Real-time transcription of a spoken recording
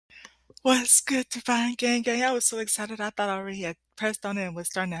What's good, Divine Gang Gang? I was so excited. I thought I already had pressed on it and was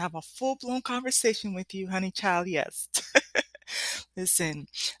starting to have a full-blown conversation with you, honey child. Yes. Listen,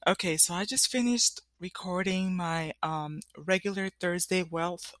 okay, so I just finished recording my regular Thursday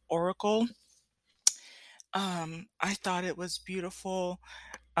Wealth Oracle. I thought it was beautiful.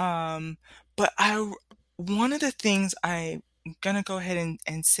 Um, but one of the things I'm gonna go ahead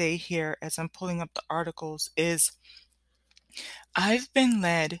and say here as I'm pulling up the articles is I've been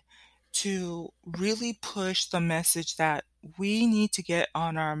led to really push the message that we need to get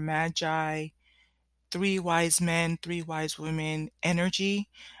on our Magi, three wise men, three wise women energy.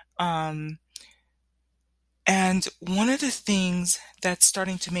 Um, and one of the things that's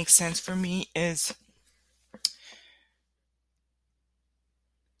starting to make sense for me is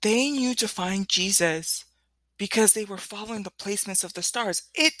they knew to find Jesus because they were following the placements of the stars.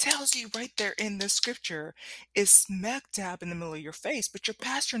 It tells you right there in the scripture, it's smack dab in the middle of your face, but your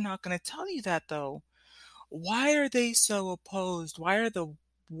pastor not going to tell you that though. Why are they so opposed? Why are the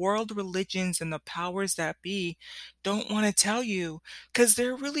world religions and the powers that be don't want to tell you? Because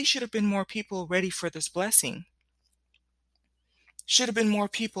there really should have been more people ready for this blessing. Should have been more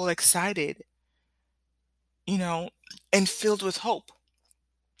people excited, you know, and filled with hope.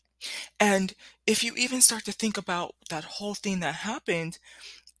 And if you even start to think about that whole thing that happened,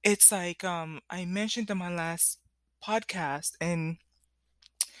 it's like I mentioned in my last podcast and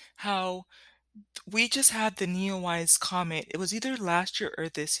how we just had the Neowise comet. It was either last year or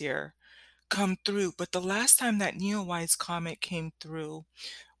this year come through, but the last time that Neowise comet came through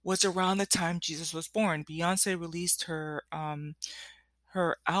was around the time Jesus was born. Beyonce released her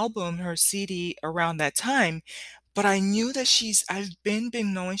album, her CD around that time, but I knew that I've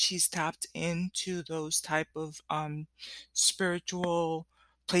been knowing she's tapped into those type of spiritual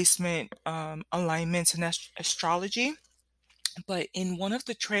placement alignments and astrology. But um in one of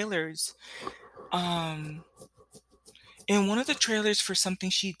the trailers for something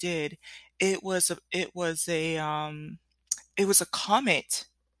she did, it was a comet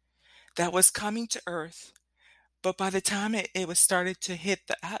that was coming to Earth, but by the time it was started to hit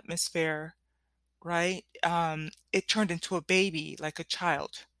the atmosphere, right, it turned into a baby, like a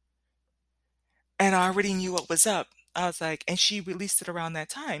child. And I already knew what was up. I was like, and she released it around that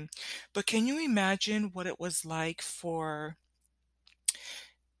time. But can you imagine what it was like for,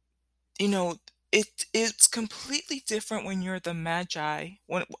 you know, it's completely different when you're the magi,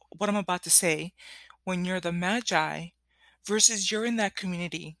 what I'm about to say, when you're the magi versus you're in that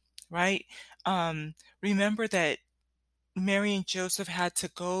community, right? Remember that Mary and Joseph had to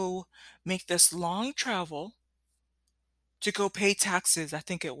go make this long travel to go pay taxes, I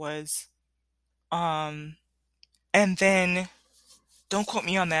think it was. Um, and then, don't quote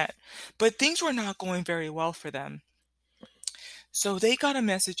me on that, but things were not going very well for them. So they got a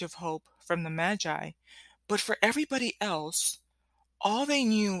message of hope from the Magi. But for everybody else, all they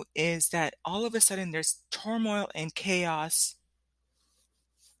knew is that all of a sudden there's turmoil and chaos.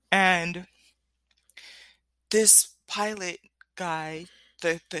 And this pilot guy,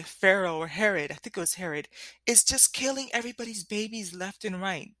 the Pharaoh or Herod, I think it was Herod, is just killing everybody's babies left and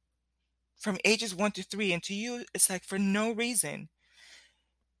right from ages 1 to 3. And to you, it's like for no reason.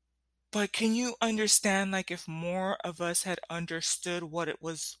 But can you understand, like, if more of us had understood what it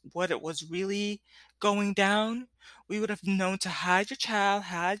was really going down, we would have known to hide your child,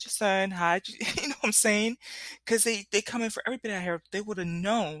 hide your son, hide your, you know what I'm saying? Because they come in for everybody out here. They would have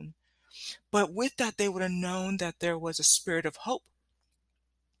known. But with that, they would have known that there was a spirit of hope,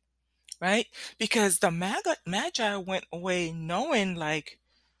 right? Because the Magi went away knowing, like,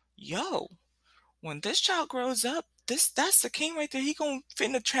 yo, when this child grows up, that's the king right there. He gonna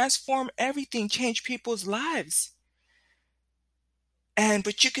finna transform everything, change people's lives. And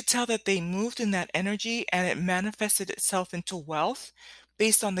but you could tell that they moved in that energy and it manifested itself into wealth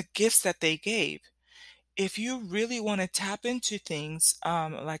based on the gifts that they gave. If you really want to tap into things,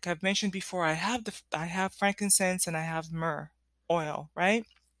 like I've mentioned before, I have frankincense and I have myrrh oil, right?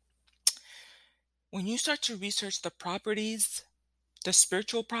 When you start to research the properties, the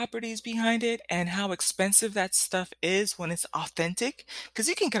spiritual properties behind it, and how expensive that stuff is when it's authentic, because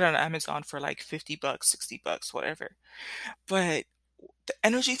you can get it on Amazon for like $50, $60, whatever. But the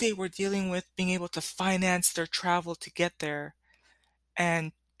energy they were dealing with, being able to finance their travel to get there,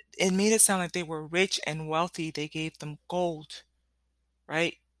 and it made it sound like they were rich and wealthy. They gave them gold,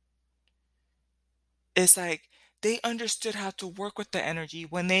 right? It's like they understood how to work with the energy.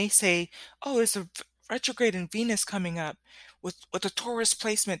 When they say, oh, it's a retrograde in Venus coming up with a Taurus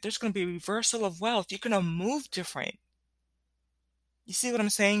placement, there's going to be a reversal of wealth. You're going to move different. You see what I'm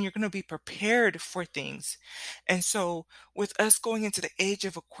saying? You're going to be prepared for things. And so, with us going into the age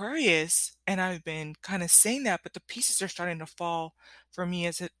of Aquarius, and I've been kind of saying that, but the pieces are starting to fall for me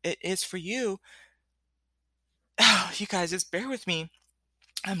as it is for you. You guys, just bear with me.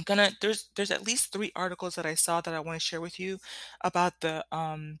 There's at least three articles that I saw that I want to share with you about the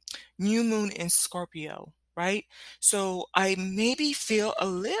new moon in Scorpio, right? So I maybe feel a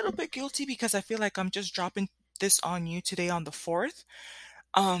little bit guilty because I feel like I'm just dropping this on you today on the 4th.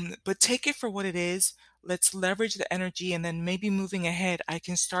 But take it for what it is. Let's leverage the energy, and then maybe moving ahead, I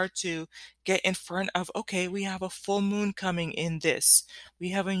can start to get in front of, okay, we have a full moon coming in this. We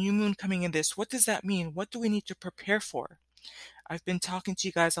have a new moon coming in this. What does that mean? What do we need to prepare for? I've been talking to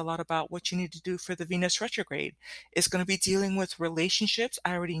you guys a lot about what you need to do for the Venus retrograde. It's going to be dealing with relationships.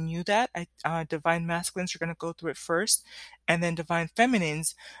 I already knew that. Divine masculines are going to go through it first, and then divine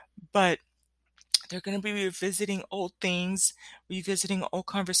feminines. But they're going to be revisiting old things, revisiting old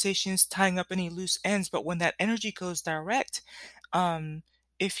conversations, tying up any loose ends. But when that energy goes direct, um,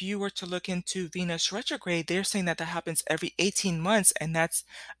 if you were to look into Venus retrograde, they're saying that that happens every 18 months, and that's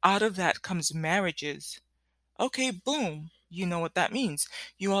out of that comes marriages. Okay, boom. You know what that means.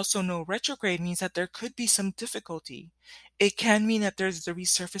 You also know retrograde means that there could be some difficulty. It can mean that there's the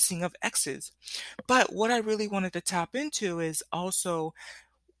resurfacing of exes. But what I really wanted to tap into is also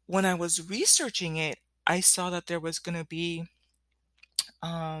when I was researching it, I saw that there was going to be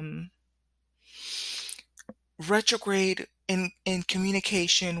um, retrograde in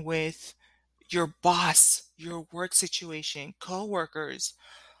communication with your boss, your work situation, coworkers.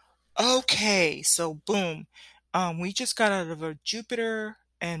 Okay, so boom. We just got out of a Jupiter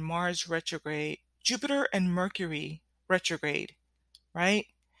and Mars retrograde, Jupiter and Mercury retrograde, right?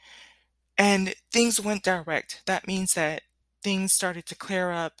 And things went direct. That means that things started to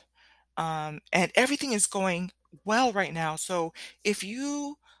clear up, and everything is going well right now. So if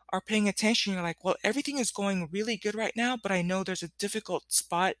you are paying attention, you're like, well, everything is going really good right now, but I know there's a difficult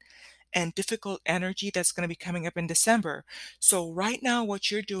spot and difficult energy that's going to be coming up in December. So right now, what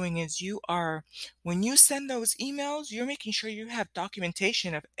you're doing is when you send those emails, you're making sure you have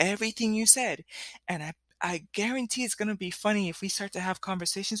documentation of everything you said. And I guarantee it's going to be funny if we start to have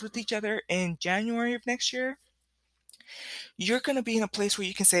conversations with each other in January of next year. You're going to be in a place where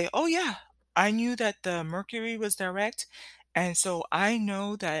you can say, oh yeah, I knew that the Mercury was direct. And so I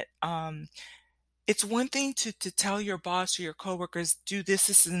know that it's one thing to tell your boss or your coworkers, do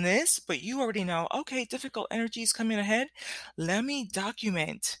this, and this, but you already know, okay, difficult energies coming ahead. Let me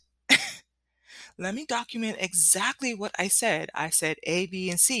document. Let me document exactly what I said. I said A, B,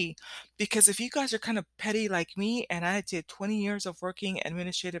 and C. Because if you guys are kind of petty like me, and I did 20 years of working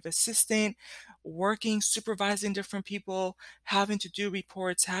administrative assistant, working, supervising different people, having to do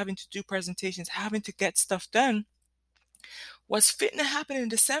reports, having to do presentations, having to get stuff done, what's fitting to happen in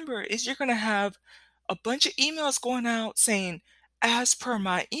December is you're going to have a bunch of emails going out saying, as per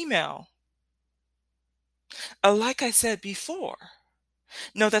my email. Like I said before,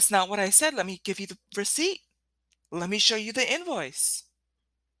 no, that's not what I said. Let me give you the receipt. Let me show you the invoice.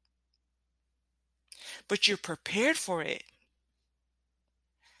 But you're prepared for it.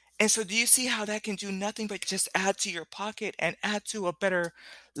 And so, do you see how that can do nothing but just add to your pocket and add to a better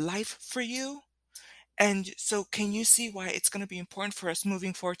life for you? And so, can you see why it's going to be important for us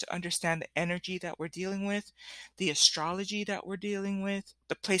moving forward to understand the energy that we're dealing with, the astrology that we're dealing with,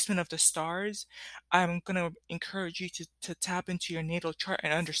 the placement of the stars? I'm going to encourage you to tap into your natal chart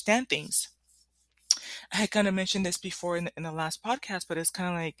and understand things. I had kind of mentioned this before in the last podcast, but it's kind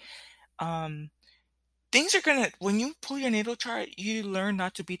of like um, things are going to, when you pull your natal chart, you learn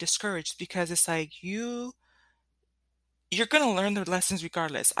not to be discouraged because it's like you're going to learn the lessons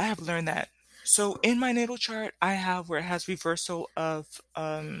regardless. I have learned that. So in my natal chart, I have where it has reversal of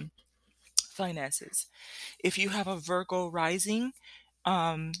finances. If you have a Virgo rising,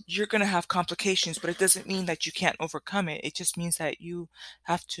 you're going to have complications, but it doesn't mean that you can't overcome it. It just means that you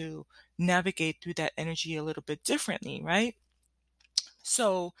have to navigate through that energy a little bit differently, right?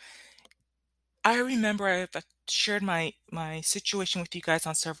 So I remember I've shared my situation with you guys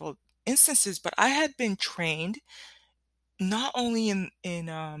on several instances, but I had been trained not only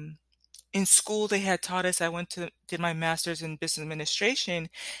in school. They had taught us, I went to did my master's in business administration,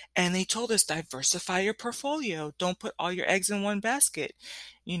 and they told us diversify your portfolio. Don't put all your eggs in one basket.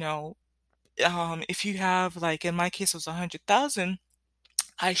 You know, if you have, like in my case it was 100,000,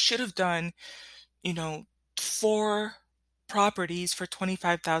 I should have done, you know, four properties for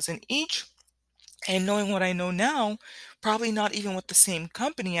 25,000 each. And knowing what I know now, probably not even with the same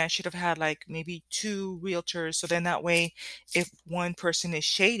company, I should have had like maybe two realtors. So then that way, if one person is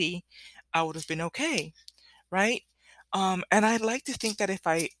shady, I would have been okay, right? And I'd like to think that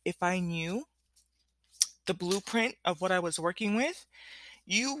if I knew the blueprint of what I was working with,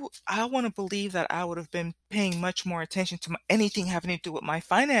 I want to believe that I would have been paying much more attention to anything having to do with my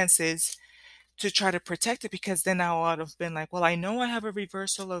finances to try to protect it, because then I would have been like, well, I know I have a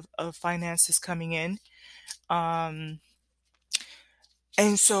reversal of finances coming in. Um,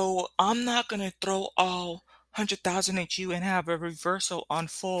 and so I'm not going to throw all 100,000 at you and have a reversal on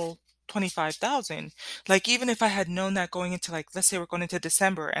full 25,000. Like, even if I had known that going into, like, let's say we're going into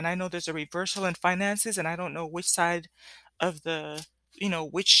December and I know there's a reversal in finances and I don't know which side of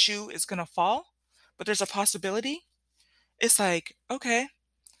which shoe is going to fall, but there's a possibility. It's like, okay,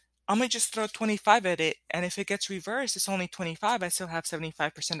 I'm gonna just throw 25 at it, and if it gets reversed, it's only 25. I still have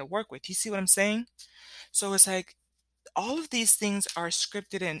 75% to work with. You see what I'm saying? So it's like all of these things are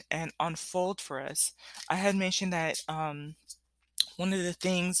scripted and unfold for us. I had mentioned that one of the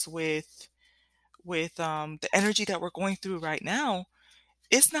things with the energy that we're going through right now,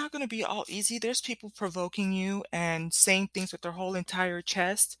 it's not going to be all easy. There's people provoking you and saying things with their whole entire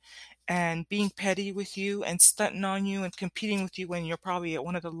chest and being petty with you and stunting on you and competing with you when you're probably at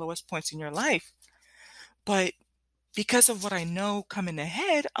one of the lowest points in your life. But because of what I know coming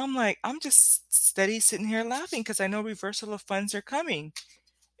ahead, I'm like, I'm just steady sitting here laughing because I know reversal of funds are coming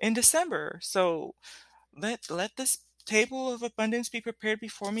in December. So let this table of abundance be prepared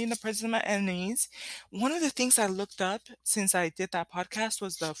before me in the presence of my enemies. One of the things I looked up since I did that podcast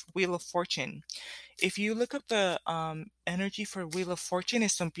was the Wheel of Fortune. If you look up the energy for Wheel of Fortune,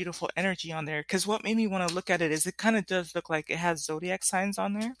 it's some beautiful energy on there. Because what made me want to look at it is it kind of does look like it has zodiac signs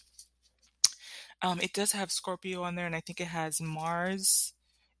on there. It does have Scorpio on there, and I think it has Mars.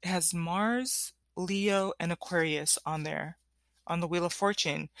 It has Mars, Leo, and Aquarius on there on the Wheel of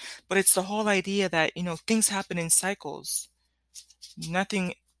Fortune. But it's the whole idea that, things happen in cycles.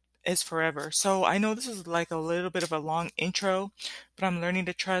 Nothing is forever. So I know this is like a little bit of a long intro, but I'm learning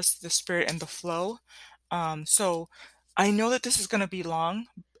to trust the spirit and the flow. So I know that this is going to be long.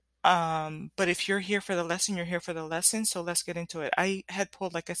 But if you're here for the lesson, you're here for the lesson. So let's get into it. I had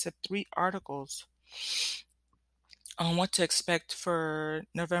pulled, like I said, 3 articles on what to expect for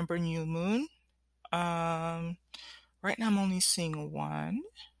November new moon. Right now I'm only seeing one,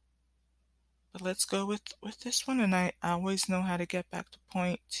 but let's go with this one. And I always know how to get back to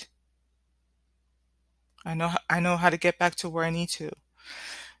point. I know how to get back to where I need to.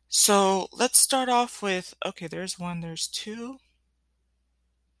 So let's start off with, okay, there's one, there's two.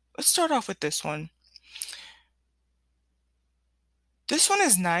 Let's start off with this one. This one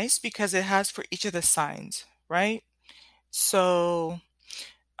is nice because it has for each of the signs, right? So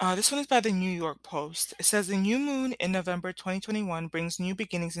this one is by the New York Post. It says the new moon in November 2021 brings new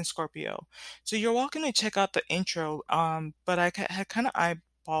beginnings in Scorpio. So you're welcome to check out the intro, but I had kind of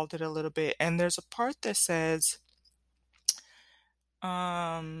eyeballed it a little bit, and there's a part that says,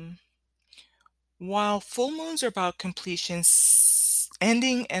 while full moons are about completion,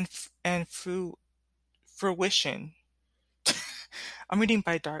 ending, and fruition. I'm reading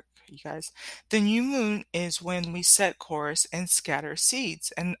by dark, you guys. The new moon is when we set course and scatter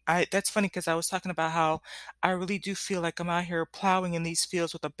seeds. And that's funny because I was talking about how I really do feel like I'm out here plowing in these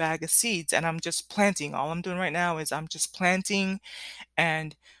fields with a bag of seeds and I'm just planting. All I'm doing right now is I'm just planting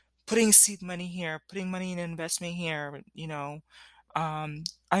and putting seed money here, putting money in investment here, I'm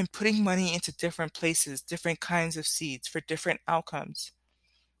putting money into different places, different kinds of seeds for different outcomes.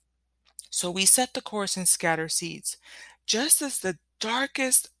 So we set the course and scatter seeds. Just as the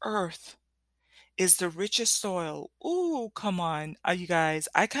darkest earth is the richest soil. Ooh, come on, you guys.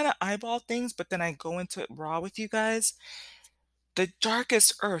 I kind of eyeball things, but then I go into it raw with you guys. The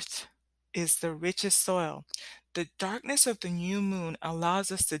darkest earth is the richest soil. The darkness of the new moon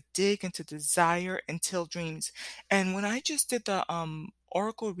allows us to dig into desire and till dreams. And when I just did the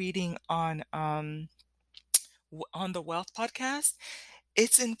oracle reading on the Wealth podcast,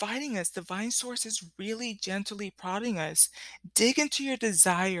 it's inviting us. Divine Source is really gently prodding us. Dig into your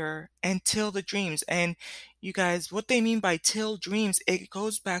desire and till the dreams. And you guys, what they mean by till dreams, it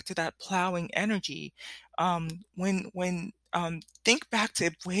goes back to that plowing energy. Think back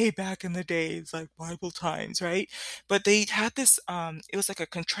to way back in the days, like Bible times, right? But they had this, it was like a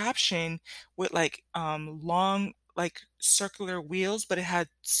contraption with like long, like circular wheels, but it had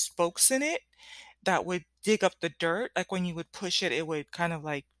spokes in it that would dig up the dirt. Like when you would push it, it would kind of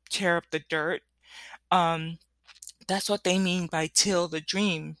like tear up the dirt. Um, that's what they mean by till the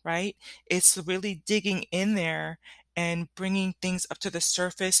dream, right? It's really digging in there and bringing things up to the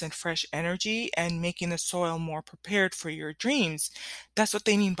surface and fresh energy and making the soil more prepared for your dreams. That's what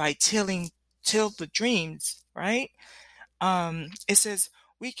they mean by till the dreams, right? It says,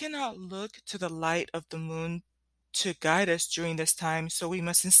 we cannot look to the light of the moon to guide us during this time, so we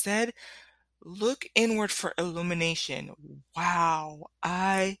must instead look inward for illumination. Wow,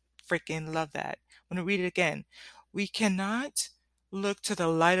 I freaking love that. I'm going to read it again. We cannot look to the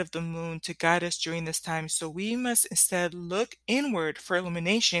light of the moon to guide us during this time, so we must instead look inward for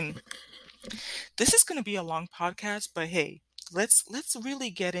illumination. This is going to be a long podcast, but hey, let's really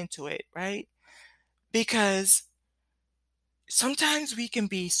get into it, right? Because sometimes we can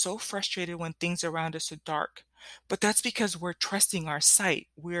be so frustrated when things around us are dark, but that's because we're trusting our sight.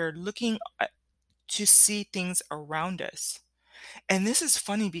 We're looking to see things around us. And this is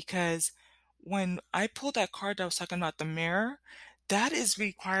funny because when I pulled that card that I was talking about, the mirror, that is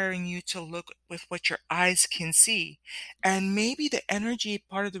requiring you to look with what your eyes can see. And maybe the energy,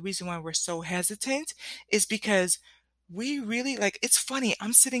 part of the reason why we're so hesitant is because we really like, it's funny.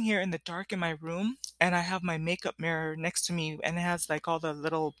 I'm sitting here in the dark in my room and I have my makeup mirror next to me and it has like all the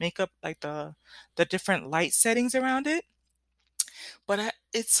little makeup, like the different light settings around it. But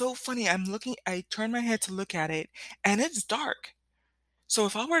it's so funny. I turn my head to look at it and it's dark. So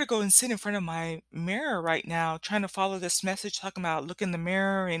if I were to go and sit in front of my mirror right now, trying to follow this message talking about look in the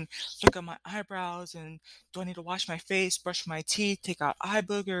mirror and look at my eyebrows and do I need to wash my face, brush my teeth, take out eye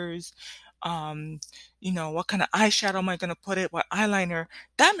boogers, um, what kind of eyeshadow am I going to put it, what eyeliner,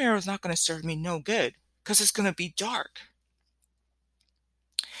 that mirror is not going to serve me no good because it's going to be dark.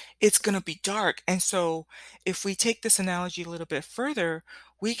 It's going to be dark. And so if we take this analogy a little bit further,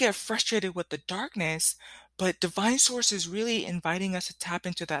 we get frustrated with the darkness, but divine source is really inviting us to tap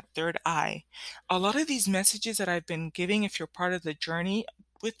into that third eye. A lot of these messages that I've been giving, if you're part of the journey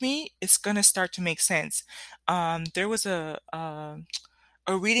with me, it's going to start to make sense. There was a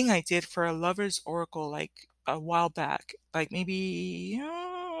reading I did for a lover's oracle like a while back, like maybe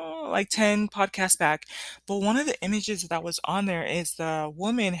like 10 podcasts back. But one of the images that was on there is the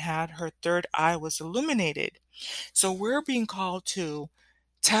woman had her third eye was illuminated. So we're being called to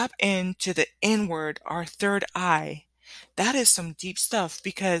tap into the inward, our third eye. That is some deep stuff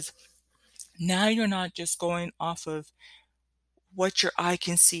because now you're not just going off of what your eye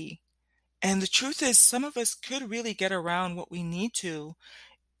can see. And the truth is, some of us could really get around what we need to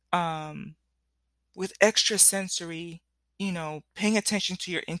um, with extra sensory, paying attention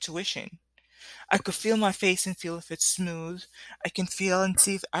to your intuition. I could feel my face and feel if it's smooth. I can feel and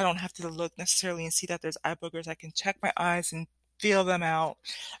see if I don't have to look necessarily and see that there's eye boogers. I can check my eyes and feel them out.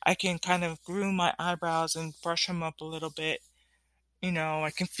 I can kind of groom my eyebrows and brush them up a little bit.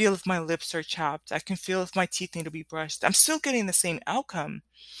 I can feel if my lips are chapped. I can feel if my teeth need to be brushed. I'm still getting the same outcome,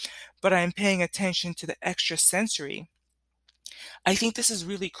 but I'm paying attention to the extra sensory. I think this is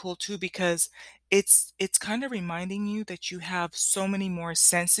really cool too because it's kind of reminding you that you have so many more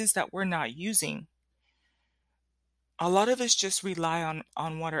senses that we're not using. A lot of us just rely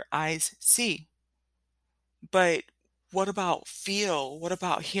on what our eyes see. But what about feel? What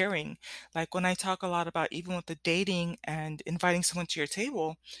about hearing? Like when I talk a lot about even with the dating and inviting someone to your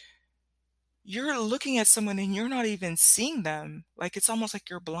table, you're looking at someone and you're not even seeing them. Like it's almost like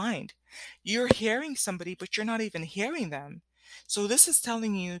you're blind. You're hearing somebody, but you're not even hearing them. So this is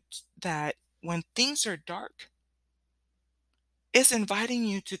telling you that when things are dark, it's inviting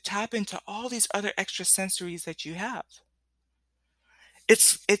you to tap into all these other extra sensories that you have.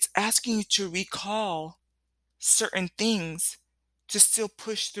 It's asking you to recall certain things to still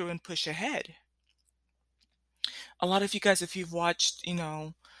push through and push ahead. A lot of you guys, if you've watched,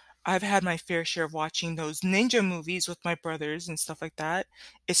 I've had my fair share of watching those ninja movies with my brothers and stuff like that.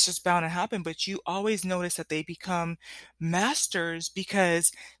 It's just bound to happen, but you always notice that they become masters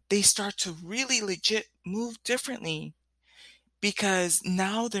because they start to really legit move differently because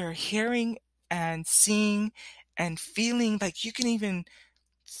now they're hearing and seeing and feeling like you can even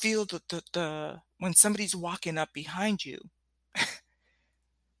feel the when somebody's walking up behind you.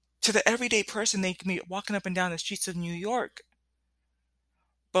 To the everyday person, they can be walking up and down the streets of New York.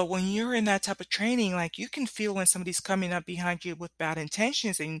 But when you're in that type of training, like you can feel when somebody's coming up behind you with bad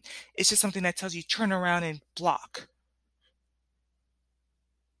intentions, and it's just something that tells you turn around and block.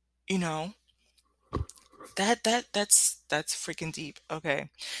 You know, that's freaking deep. Okay.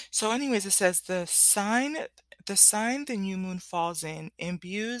 So anyways, it says the sign the new moon falls in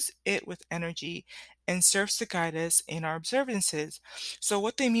imbues it with energy and serves to guide us in our observances. So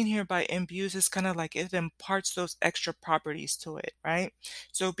what they mean here by imbues is kind of like it imparts those extra properties to it, right?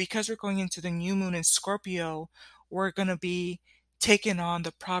 So because we're going into the new moon in Scorpio, we're going to be taking on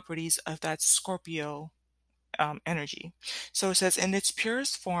the properties of that Scorpio energy. So it says, in its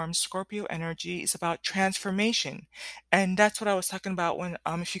purest form, Scorpio energy is about transformation. And that's what I was talking about when,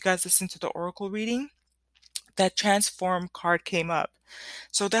 if you guys listen to the Oracle reading, that transform card came up.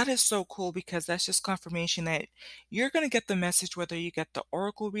 So that is so cool because that's just confirmation that you're going to get the message whether you get the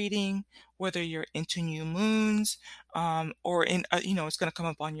oracle reading, whether you're into new moons, or it's going to come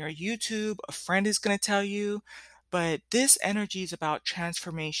up on your YouTube. A friend is going to tell you. But this energy is about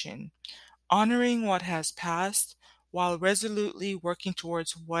transformation, honoring what has passed while resolutely working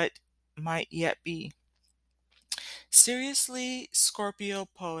towards what might yet be. Seriously, Scorpio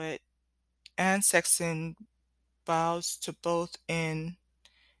poet Anne Sexton bows to both in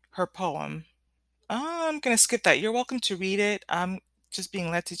her poem. I'm gonna skip that. You're welcome to read it. I'm just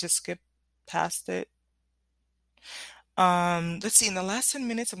being led to just skip past it. Let's see. In the last 10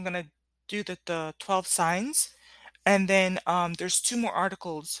 minutes, I'm gonna do the 12 signs. And then there's two more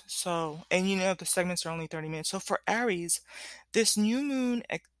articles. So, and the segments are only 30 minutes. So for Aries, this new moon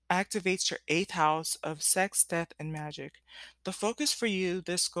activates your eighth house of sex, death, and magic. The focus for you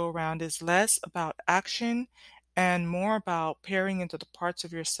this go around is less about action and more about peering into the parts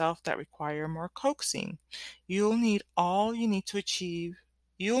of yourself that require more coaxing. You'll need all you need to achieve.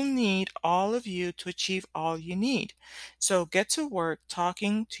 You'll need all of you to achieve all you need. So get to work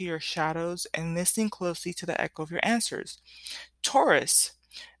talking to your shadows and listening closely to the echo of your answers. Taurus,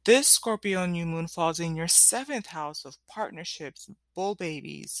 this Scorpio new moon falls in your seventh house of partnerships, bull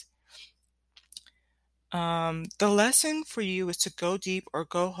babies. The lesson for you is to go deep or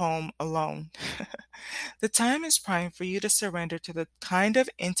go home alone. The time is prime for you to surrender to the kind of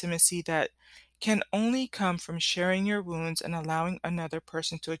intimacy that can only come from sharing your wounds and allowing another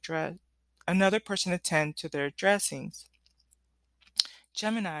person attend to their dressings.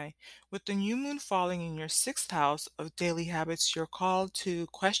 Gemini, with the new moon falling in your sixth house of daily habits, you're called to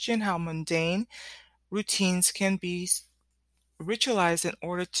question how mundane routines can be ritualized in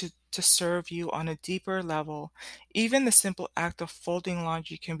order to serve you on a deeper level. Even the simple act of folding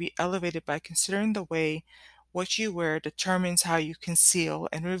laundry can be elevated by considering the way what you wear determines how you conceal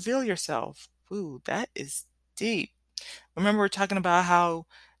and reveal yourself. Ooh, that is deep. Remember, we're talking about how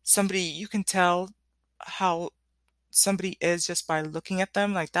you can tell how somebody is just by looking at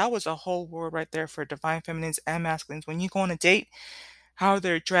them. Like that was a whole word right there for divine feminines and masculines. When you go on a date, how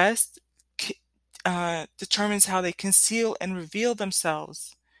they're dressed determines how they conceal and reveal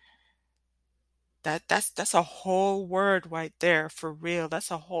themselves. That's a whole word right there for real.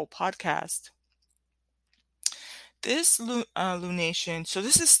 That's a whole podcast. This lunation, so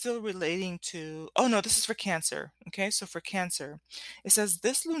this is still relating to, oh no, this is for Cancer. Okay, so for Cancer, it says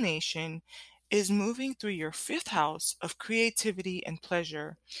this lunation is moving through your fifth house of creativity and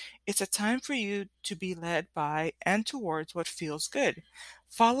pleasure. It's a time for you to be led by and towards what feels good.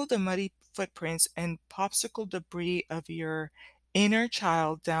 Follow the muddy footprints and popsicle debris of your inner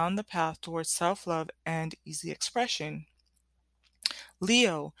child down the path towards self love and easy expression.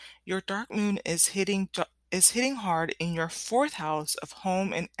 Leo, your dark moon is hitting hard in your fourth house of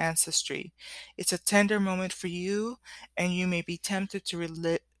home and ancestry. It's a tender moment for you, and you may be tempted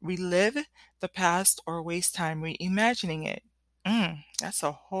to relive the past or waste time reimagining it. That's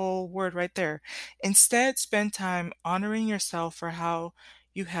a whole word right there. Instead, spend time honoring yourself for how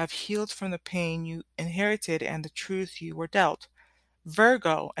you have healed from the pain you inherited and the truth you were dealt.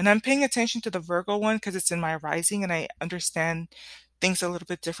 Virgo, and I'm paying attention to the Virgo one because it's in my rising and I understand things a little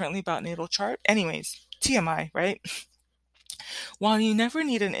bit differently about natal chart. Anyways, TMI, right? While you never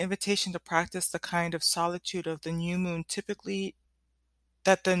need an invitation to practice the kind of solitude of the new moon typically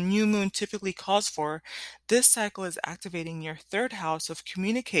calls for, this cycle is activating your third house of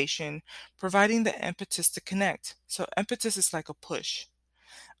communication, providing the impetus to connect. So impetus is like a push.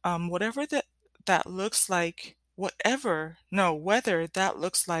 Whatever that looks like, whether that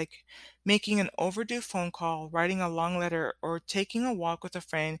looks like making an overdue phone call, writing a long letter, or taking a walk with a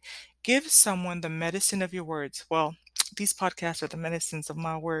friend, give someone the medicine of your words. Well, these podcasts are the medicines of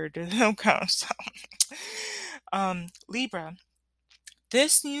my word. Okay, so, Libra,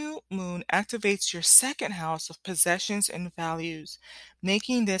 this new moon activates your second house of possessions and values,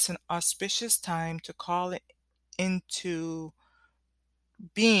 making this an auspicious time to call it into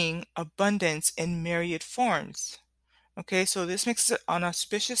being abundance in myriad forms. Okay, so this makes it an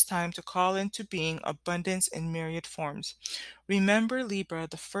auspicious time to call into being abundance in myriad forms. Remember, Libra,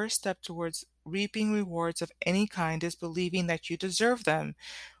 the first step towards reaping rewards of any kind is believing that you deserve them.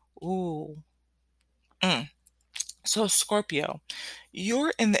 Ooh. So, Scorpio,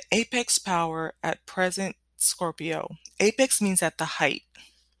 you're in the apex power at present, Scorpio. Apex means at the height.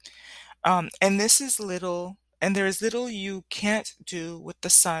 And there is little you can't do with the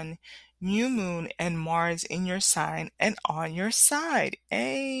sun, new moon, and Mars in your sign and on your side.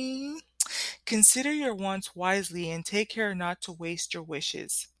 Consider your wants wisely and take care not to waste your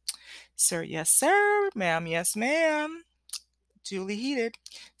wishes. Sir, yes, sir. Ma'am, yes, ma'am. Duly heated.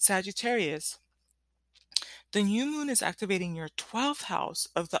 Sagittarius. The new moon is activating your 12th house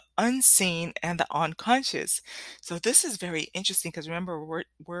of the unseen and the unconscious. So this is very interesting because remember,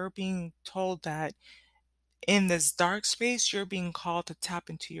 we're being told that in this dark space, you're being called to tap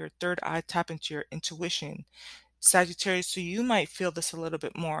into your third eye, tap into your intuition. Sagittarius, so you might feel this a little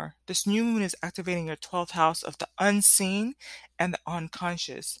bit more. This new moon is activating your 12th house of the unseen and the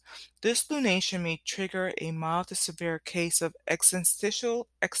unconscious. This lunation may trigger a mild to severe case of existential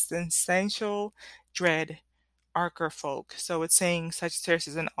dread. Archer folk. So it's saying Sagittarius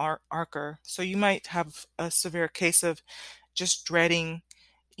is an archer. So you might have a severe case of just dreading,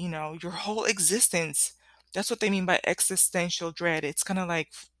 your whole existence. That's what they mean by existential dread. It's kind of like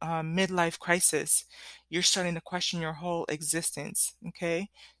midlife crisis. You're starting to question your whole existence. Okay.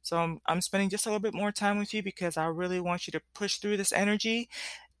 So I'm spending just a little bit more time with you because I really want you to push through this energy.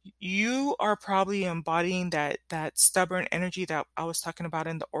 You are probably embodying that stubborn energy that I was talking about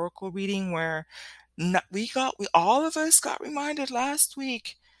in the oracle reading where we all of us got reminded last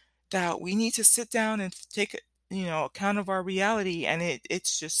week that we need to sit down and take account of our reality, and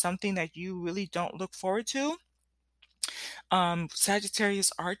it's just something that you really don't look forward to.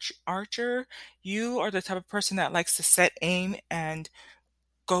 Sagittarius Archer, you are the type of person that likes to set aim and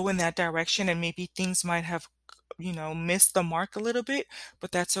go in that direction, and maybe things might have missed the mark a little bit,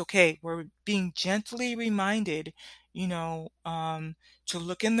 but that's okay. We're being gently reminded, to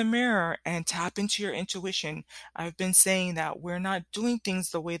look in the mirror and tap into your intuition. I've been saying that we're not doing things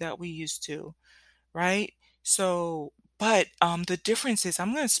the way that we used to, right? So but the difference is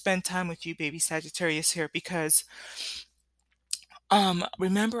I'm going to spend time with you, baby Sagittarius, here because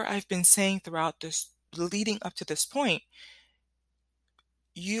remember, I've been saying throughout this, leading up to this point,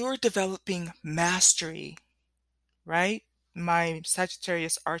 you're developing mastery, right? My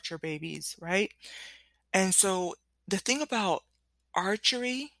Sagittarius Archer babies, right? And so the thing about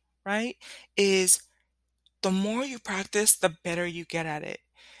archery, right, is the more you practice, the better you get at it.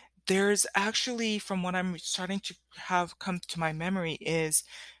 There's actually, from what I'm starting to have come to my memory, is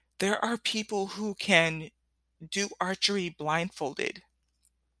there are people who can do archery blindfolded.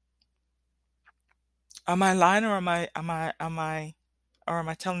 Am I lying, or am I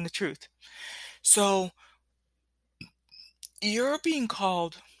telling the truth? So you're being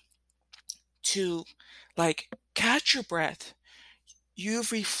called to, like, catch your breath.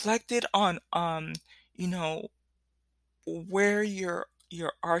 You've reflected on you know where your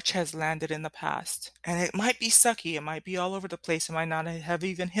arch has landed in the past, and it might be sucky, it might be all over the place, it might not have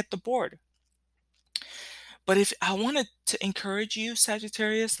even hit the board. But if I wanted to encourage you,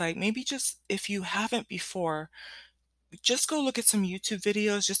 Sagittarius, like, maybe just if you haven't before, just go look at some YouTube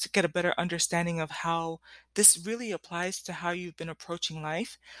videos just to get a better understanding of how this really applies to how you've been approaching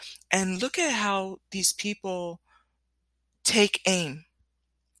life, and look at how these people take aim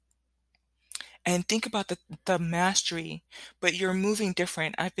and think about the mastery, but you're moving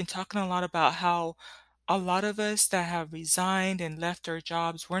different. I've been talking a lot about how a lot of us that have resigned and left our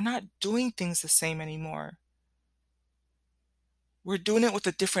jobs, we're not doing things the same anymore. We're doing it with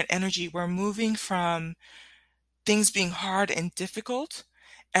a different energy. We're moving from things being hard and difficult,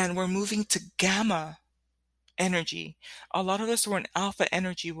 and we're moving to gamma energy. A lot of us were in alpha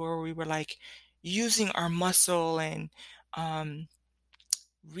energy where we were like using our muscle and um,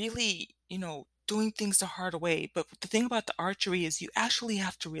 really, doing things the hard way. But the thing about the archery is you actually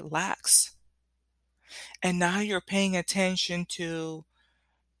have to relax. And now you're paying attention to,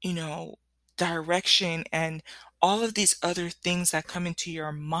 you know, direction and all of these other things that come into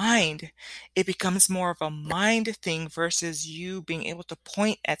your mind. It becomes more of a mind thing versus you being able to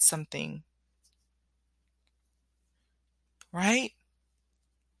point at something, right?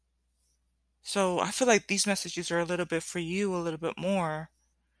 So I feel like these messages are a little bit for you, a little bit more.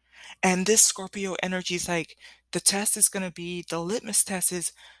 And this Scorpio energy is like the test is going to be the litmus test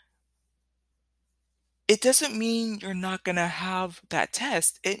is it doesn't mean you're not going to have that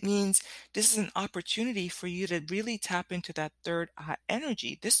test. It means this is an opportunity for you to really tap into that third eye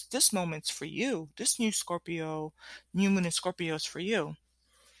energy. This moment's for you. This new moon in Scorpio is for you.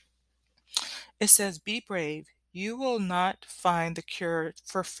 It says, "Be brave. You will not find the cure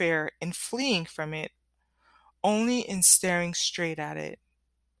for fear in fleeing from it, only in staring straight at it."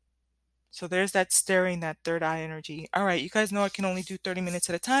 So there's that staring, that third eye energy. All right, you guys know I can only do 30 minutes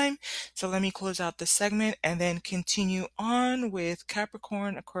at a time. So let me close out this segment and then continue on with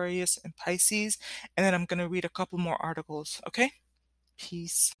Capricorn, Aquarius, and Pisces. And then I'm going to read a couple more articles. Okay?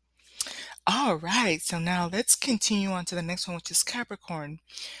 Peace. All right, so now let's continue on to the next one, which is Capricorn.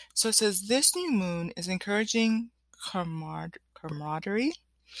 So it says, this new moon is encouraging camaraderie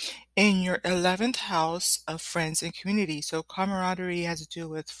in your 11th house of friends and community. So camaraderie has to do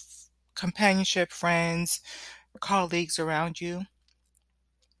with companionship, friends, colleagues around you.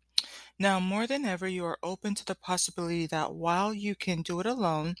 Now, more than ever, you are open to the possibility that while you can do it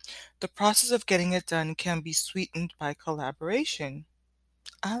alone, the process of getting it done can be sweetened by collaboration.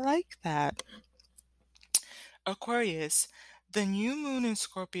 I like that. Aquarius, the new moon in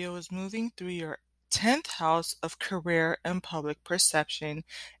Scorpio is moving through your 10th house of career and public perception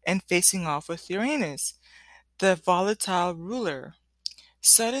and facing off with Uranus, the volatile ruler.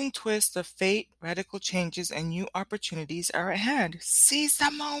 Sudden twists of fate, radical changes, and new opportunities are at hand. Seize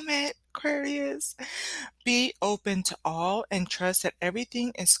the moment, Aquarius. Be open to all and trust that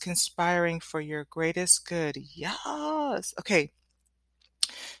everything is conspiring for your greatest good. Yes. Okay,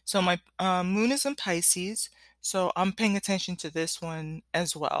 so my moon is in Pisces, so I'm paying attention to this one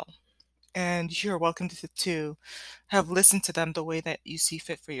as well. And you're welcome to have listened to them the way that you see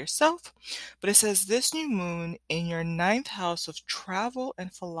fit for yourself. But it says this new moon in your ninth house of travel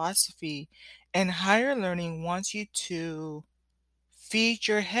and philosophy and higher learning wants you to feed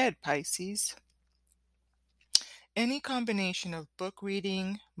your head, Pisces. Any combination of book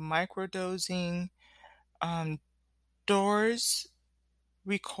reading, microdosing, um, doors,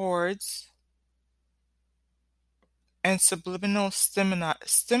 records, and subliminal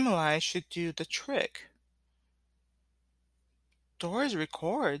stimuli should do the trick. Doors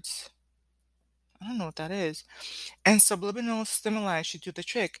records. I don't know what that is. And subliminal stimuli should do the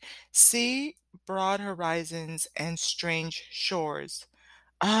trick. See broad horizons and strange shores.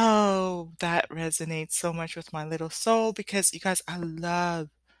 Oh, that resonates so much with my little soul because you guys, I love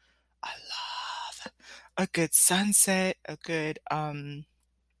a good sunset, a good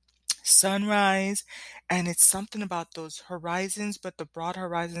sunrise, and it's something about those horizons, but the broad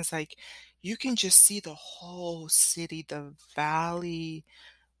horizons, like you can just see the whole city, the valley,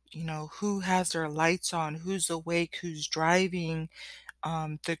 who has their lights on, who's awake, who's driving,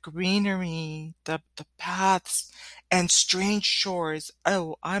 the greenery, the paths, and strange shores.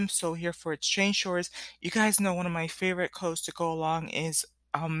 Oh, I'm so here for it. Strange shores. You guys know one of my favorite coasts to go along is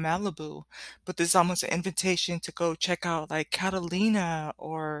Malibu, but there's almost an invitation to go check out like Catalina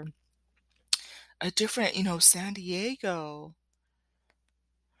or a different, San Diego.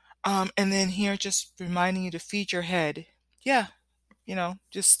 And then here just reminding you to feed your head. Yeah,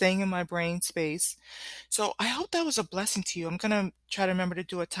 just staying in my brain space. So I hope that was a blessing to you. I'm going to try to remember to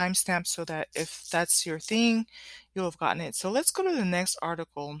do a timestamp so that if that's your thing, you'll have gotten it. So let's go to the next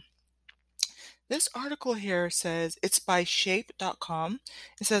article. This article here says it's by shape.com.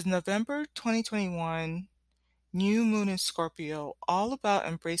 It says November 2021, new moon in Scorpio, all about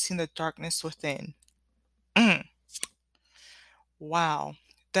embracing the darkness within. Mm, wow.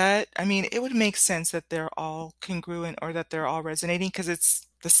 I mean, it would make sense that they're all congruent or that they're all resonating because it's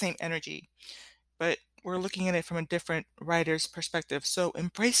the same energy. But we're looking at it from a different writer's perspective. So,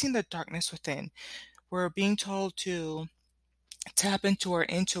 embracing the darkness within, we're being told to tap into our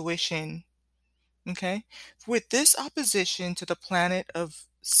intuition. Okay. With this opposition to the planet of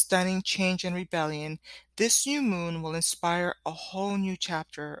stunning change and rebellion, this new moon will inspire a whole new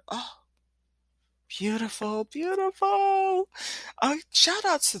chapter. Oh, beautiful, beautiful. Shout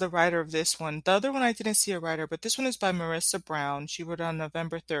outs to the writer of this one. The other one I didn't see a writer, but this one is by Marissa Brown. She wrote on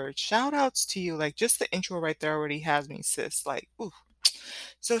November 3rd. Shout outs to you. Like just the intro right there already has me, sis. Like, ooh.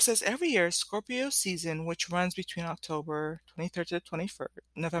 So it says every year, Scorpio season, which runs between October 23rd to 21st,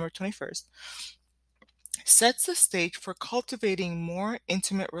 November 21st, sets the stage for cultivating more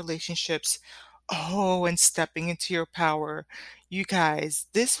intimate relationships. Oh, and stepping into your power. You guys,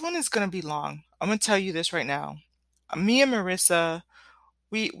 this one is going to be long. I'm going to tell you this right now. Me and Marissa,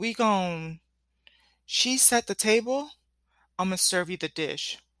 we gon' she set the table, I'm gonna serve you the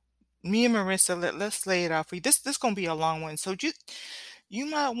dish. Me and Marissa, let's lay it out for you. This gonna be a long one, so you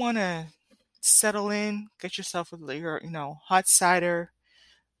might want to settle in, get yourself your hot cider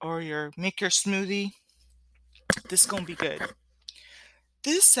or make your smoothie. This gonna be good.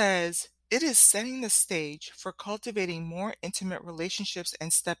 This says it is setting the stage for cultivating more intimate relationships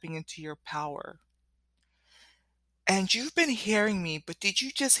and stepping into your power. And you've been hearing me, but did you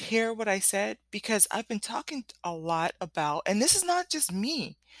just hear what I said? Because I've been talking a lot about, and this is not just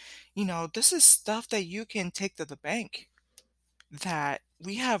me, this is stuff that you can take to the bank that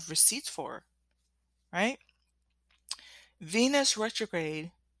we have receipts for, right? Venus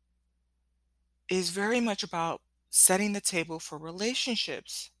retrograde is very much about setting the table for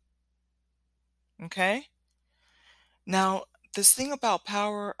relationships. Okay? Now, this thing about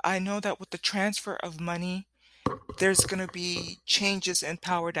power, I know that with the transfer of money, there's going to be changes in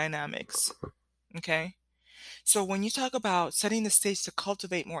power dynamics. Okay? So when you talk about setting the stage to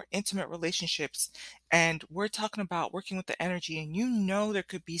cultivate more intimate relationships, and we're talking about working with the energy, and you know there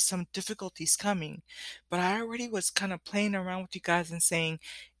could be some difficulties coming, but I already was kind of playing around with you guys and saying,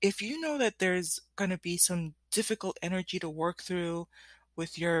 if you know that there's going to be some difficult energy to work through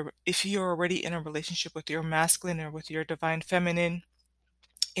with your, if you're already in a relationship with your masculine or with your divine feminine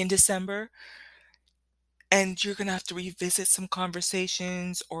in December, and you're going to have to revisit some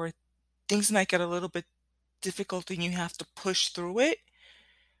conversations, or things might get a little bit difficult and you have to push through it.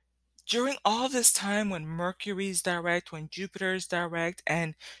 During all this time when Mercury's direct, when Jupiter's direct,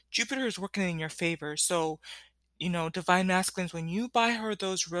 and Jupiter is working in your favor. So, divine masculines, when you buy her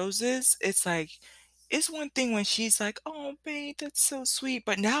those roses, it's like, it's one thing when she's like, oh, babe, that's so sweet.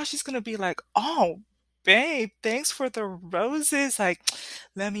 But now she's going to be like, oh, babe, thanks for the roses. Like,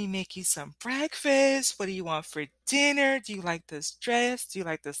 let me make you some breakfast. What do you want for dinner? Do you like this dress? Do you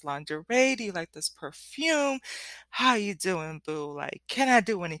like this lingerie? Do you like this perfume? How you doing, boo? Like, can I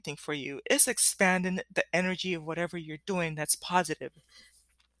do anything for you? It's expanding the energy of whatever you're doing that's positive.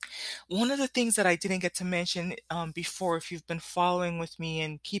 One of the things that I didn't get to mention before, if you've been following with me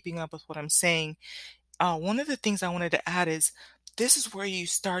and keeping up with what I'm saying, one of the things I wanted to add is this is where you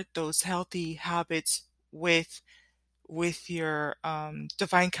start those healthy habits with your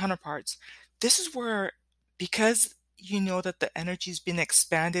divine counterparts. This is where, because you know that the energy's been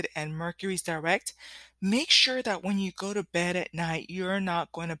expanded and Mercury's direct, make sure that when you go to bed at night, you're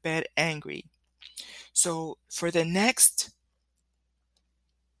not going to bed angry. So for the next,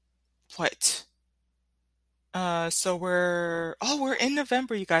 what? So we're in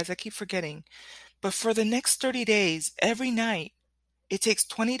November, you guys. I keep forgetting. But for the next 30 days, every night, it takes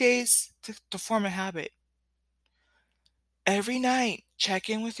 20 days to form a habit. Every night, check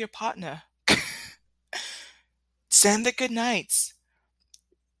in with your partner. Send the good nights.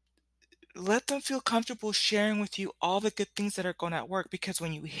 Let them feel comfortable sharing with you all the good things that are going at work, because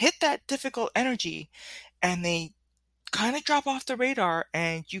when you hit that difficult energy and they kind of drop off the radar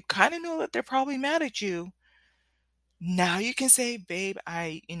and you kind of know that they're probably mad at you, now you can say, babe,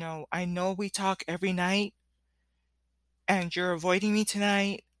 I know we talk every night and you're avoiding me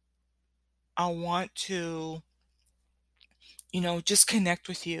tonight. I want to, just connect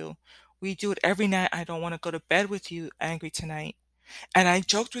with you. We do it every night. I don't want to go to bed with you angry tonight. And I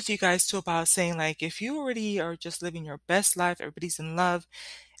joked with you guys too about saying, like, if you already are just living your best life, everybody's in love,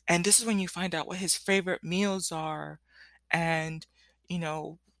 and this is when you find out what his favorite meals are, and,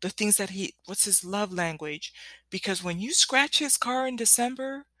 the things that what's his love language. Because when you scratch his car in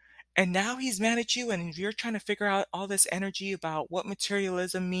December and now he's mad at you and you're trying to figure out all this energy about what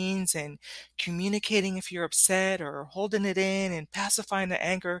materialism means and communicating if you're upset or holding it in and pacifying the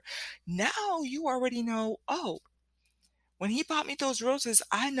anger, now you already know, oh, when he bought me those roses,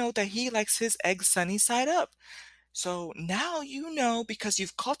 I know that he likes his eggs sunny side up. So now you know, because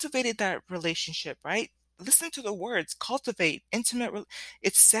you've cultivated that relationship, right? Listen to the words, cultivate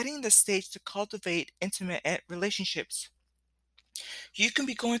it's setting the stage to cultivate intimate relationships. You can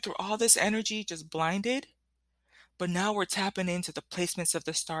be going through all this energy just blinded, but now we're tapping into the placements of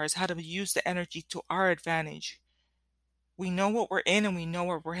the stars, how to use the energy to our advantage. We know what we're in and we know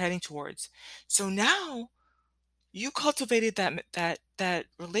where we're heading towards. So now you cultivated that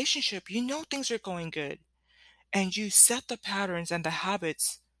relationship. You know things are going good, and you set the patterns and the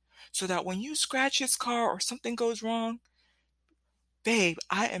habits so that when you scratch his car or something goes wrong, babe,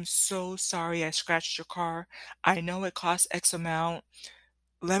 I am so sorry I scratched your car. I know it costs X amount.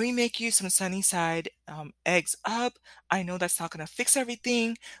 Let me make you some sunny side eggs up. I know that's not going to fix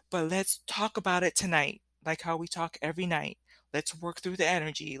everything, but let's talk about it tonight, like how we talk every night. Let's work through the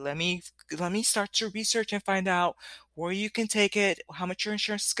energy. Let me start to research and find out where you can take it, how much your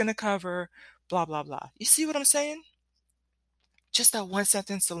insurance is going to cover, blah blah blah. You see what I'm saying? Just that one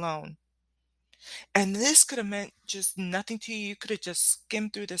sentence alone. And this could have meant just nothing to you. You could have just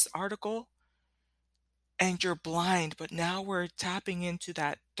skimmed through this article and you're blind, but now we're tapping into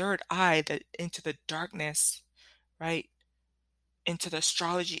that third eye, that into the darkness, right? Into the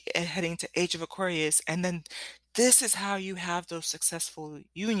astrology and heading to Age of Aquarius. And then this is how you have those successful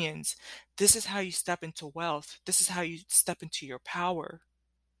unions. This is how you step into wealth. This is how you step into your power.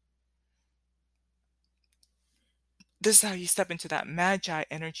 This is how you step into that magi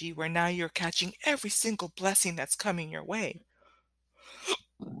energy where now you're catching every single blessing that's coming your way.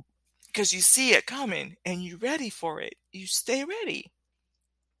 Because you see it coming and you're ready for it. You stay ready.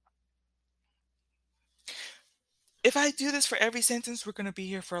 If I do this for every sentence, we're going to be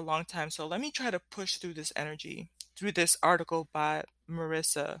here for a long time. So let me try to push through this energy, through this article by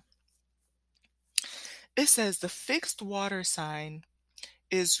Marissa. It says the fixed water sign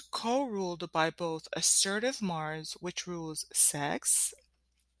is co-ruled by both assertive Mars, which rules sex,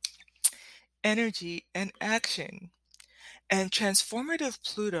 energy, and action, and transformative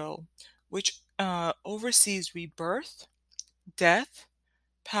Pluto, which oversees rebirth, death,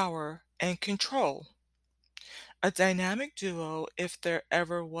 power, and control. A dynamic duo if there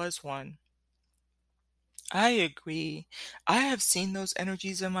ever was one. I agree. I have seen those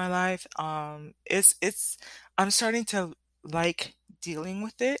energies in my life. It's I'm starting to like dealing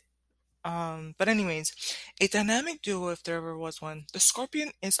with it. But anyways, a dynamic duo if there ever was one. The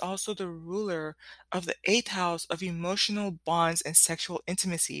Scorpion is also the ruler of the eighth house of emotional bonds and sexual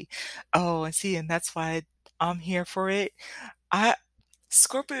intimacy. Oh, and see, and that's why I'm here for it. I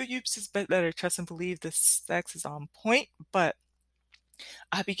Scorpio uses better trust and believe the sex is on point, but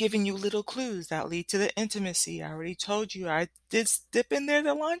I be giving you little clues that lead to the intimacy. I already told you I did dip in there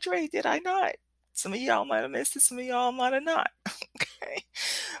the lingerie, did I not? Some of y'all might have missed it, some of y'all might have not. Okay.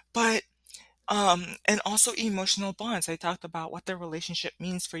 But and also emotional bonds. I talked about what their relationship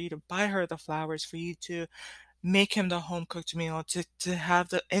means for you to buy her the flowers, for you to make him the home cooked meal, to have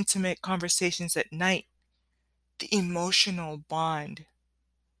the intimate conversations at night. The emotional bond.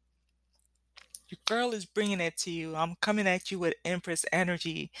 Your girl is bringing it to you. I'm coming at you with Empress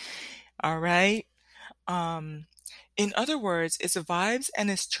energy. All right. Um, in other words, its vibes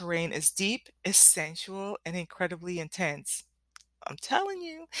and its terrain is deep, is sensual, and incredibly intense. I'm telling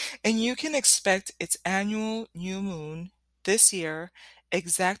you. And you can expect its annual new moon this year,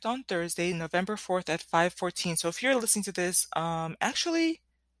 exact on Thursday, November 4th at 5:14. So if you're listening to this, actually,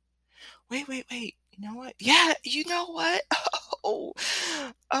 wait. You know what? Yeah, you know what?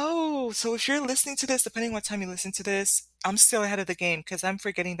 Oh, so if you're listening to this, depending what time you listen to this, I'm still ahead of the game because I'm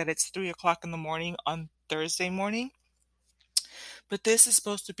forgetting that it's 3 o'clock in the morning on Thursday morning. But this is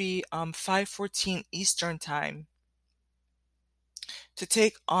supposed to be 5:14 Eastern time to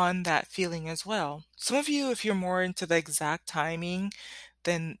take on that feeling as well. Some of you, if you're more into the exact timing,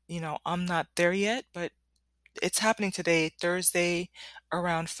 then I'm not there yet, but it's happening today, Thursday,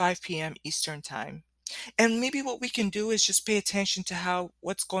 around 5 p.m. Eastern time. And maybe what we can do is just pay attention to how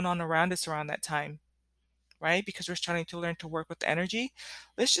what's going on around us around that time, right? Because we're starting to learn to work with energy.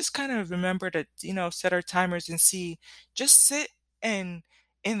 Let's just kind of remember to, set our timers and see, just sit and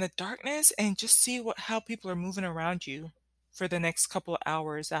in the darkness and just see how people are moving around you for the next couple of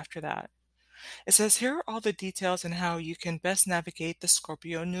hours after that. It says here are all the details and how you can best navigate the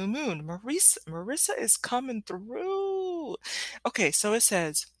Scorpio new moon. Marissa is coming through. Okay, so it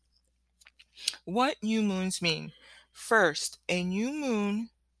says what new moons mean. First, a new moon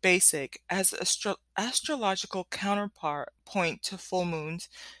basic as astrological counterpart point to full moons.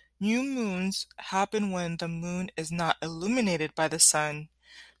 New moons happen when the moon is not illuminated by the sun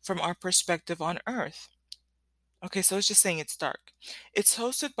from our perspective on Earth. Okay, so it's just saying it's dark. It's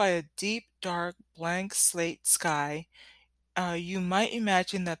hosted by a deep, dark, blank slate sky. You might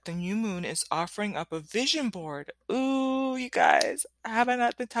imagine that the new moon is offering up a vision board. Ooh, you guys, have I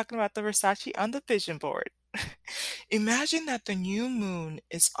not been talking about the Versace on the vision board? Imagine that the new moon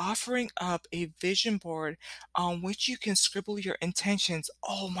is offering up a vision board on which you can scribble your intentions.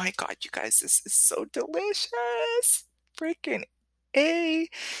 Oh my God, you guys, this is so delicious. Freaking A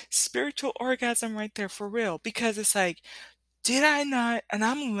spiritual orgasm right there for real. Because it's like, did I not? And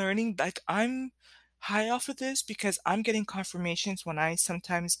I'm learning, like, I'm high off of this because I'm getting confirmations when I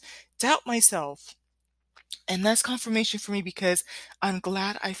sometimes doubt myself. And that's confirmation for me because I'm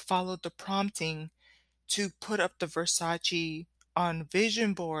glad I followed the prompting to put up the Versace on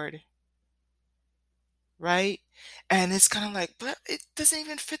vision board, right? And it's kind of like, but it doesn't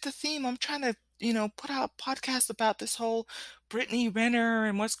even fit the theme. I'm trying to, put out a podcast about this whole Brittany Renner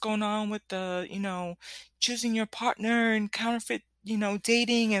and what's going on with the, choosing your partner and counterfeit,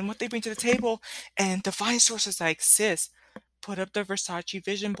 dating and what they bring to the table. And Divine Source is like, sis, put up the Versace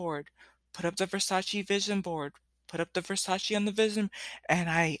vision board, put up the Versace vision board, put up the Versace on the vision. And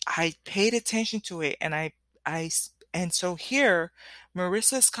I paid attention to it. And and so here,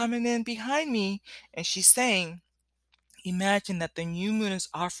 Marissa's coming in behind me and she's saying, imagine that the new moon is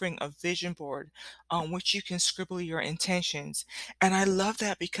offering a vision board on which you can scribble your intentions. And I love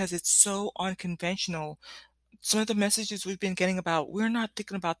that because it's so unconventional. Some of the messages we've been getting about, we're not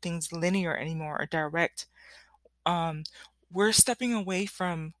thinking about things linear anymore or direct. Um, we're stepping away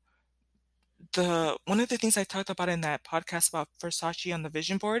from one of the things I talked about in that podcast about Versace on the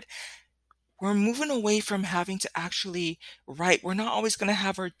vision board. We're moving away from having to actually write. We're not always going to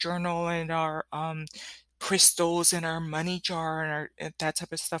have our journal and our crystals and our money jar and that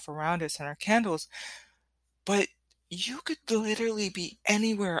type of stuff around us and our candles. But you could literally be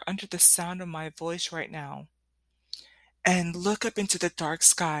anywhere under the sound of my voice right now. and look up into the dark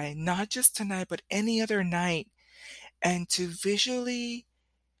sky, not just tonight, but any other night, and to visually,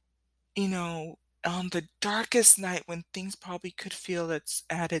 you know, on the darkest night when things probably could feel it's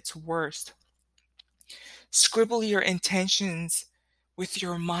at its worst, scribble your intentions with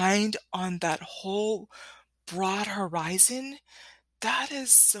your mind on that whole broad horizon. That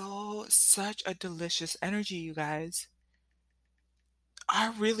is such a delicious energy, you guys.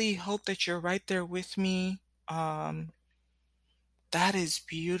 I really hope that you're right there with me. Um, that is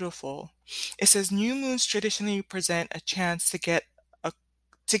beautiful. It says new moons traditionally present a chance a,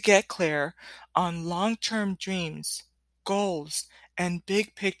 to get clear on long-term dreams, goals, and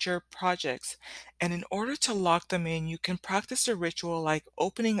big picture projects. And in order to lock them in, you can practice a ritual like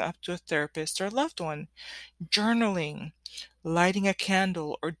opening up to a therapist or loved one, journaling, lighting a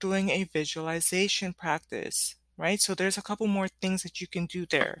candle, or doing a visualization practice, right? So there's a couple more things that you can do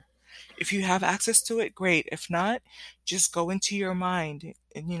there. If you have access to it, great. If not, just go into your mind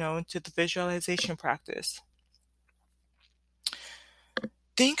and, into the visualization practice.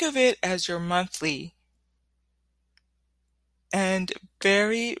 Think of it as your monthly and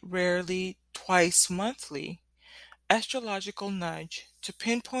very rarely twice monthly astrological nudge to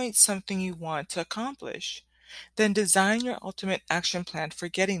pinpoint something you want to accomplish. Then design your ultimate action plan for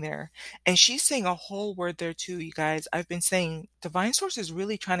getting there. And she's saying a whole word there too, you guys. I've been saying divine source is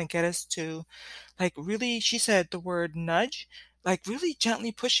really trying to get us to, like, really, she said the word nudge, like really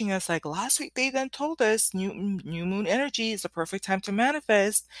gently pushing us. Like last week, they then told us new moon energy is the perfect time to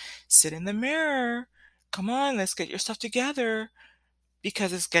manifest. Sit in the mirror. Come on, let's get your stuff together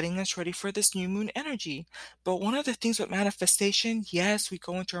because it's getting us ready for this new moon energy. But one of the things with manifestation, yes, we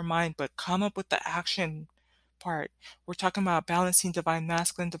go into our mind, but come up with the action part. We're talking about balancing divine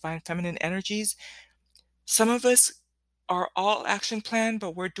masculine, divine feminine energies. Some of us are all action plan,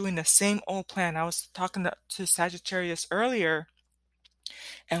 but we're doing the same old plan. I was talking to Sagittarius earlier,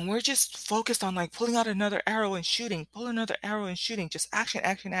 and we're just focused on like pulling out another arrow and shooting, pull another arrow and shooting, just action,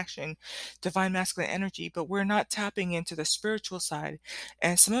 action, action, divine masculine energy. But we're not tapping into the spiritual side.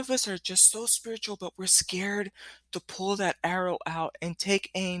 And some of us are just so spiritual, but we're scared to pull that arrow out and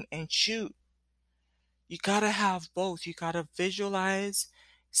take aim and shoot. You gotta have both. You gotta visualize,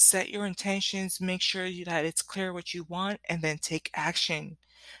 set your intentions, make sure that it's clear what you want, and then take action.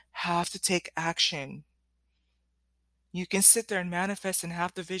 Have to take action. You can sit there and manifest and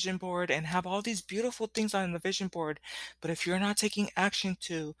have the vision board and have all these beautiful things on the vision board. But if you're not taking action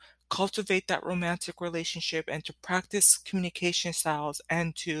to cultivate that romantic relationship and to practice communication styles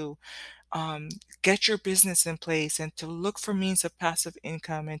and to um, get your business in place and to look for means of passive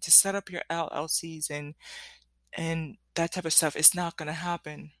income and to set up your LLCs and that type of stuff, it's not going to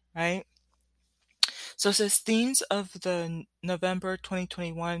happen, right? So it says themes of the November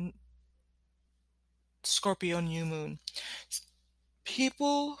 2021 Scorpio new moon.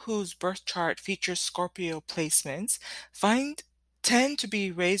 People whose birth chart features Scorpio placements find tend to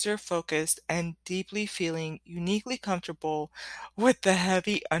be razor focused and deeply feeling uniquely comfortable with the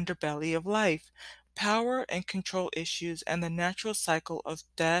heavy underbelly of life, power and control issues, and the natural cycle of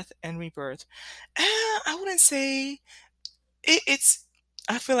death and rebirth. I wouldn't say it's.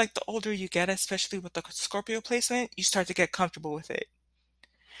 I feel like the older you get, especially with the Scorpio placement, you start to get comfortable with it.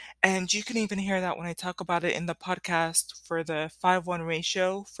 And you can even hear that when I talk about it in the podcast for the 5-1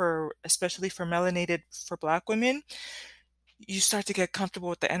 ratio for especially for melanated for black women. You start to get comfortable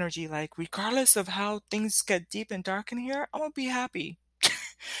with the energy, like regardless of how things get deep and dark in here, I'm gonna be happy.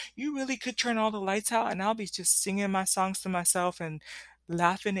 You really could turn all the lights out and I'll be just singing my songs to myself and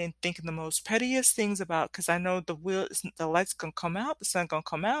laughing and thinking the most pettiest things about because I know the lights gonna come out, the sun gonna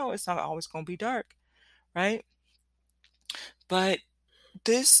come out, it's not always gonna be dark, right? But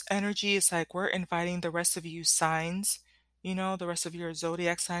this energy is like we're inviting the rest of you signs, the rest of your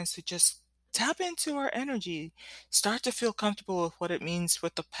zodiac signs to just tap into our energy. Start to feel comfortable with what it means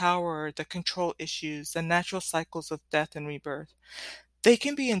with the power, the control issues, the natural cycles of death and rebirth. They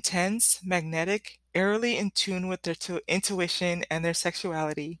can be intense, magnetic, eerily in tune with their intuition and their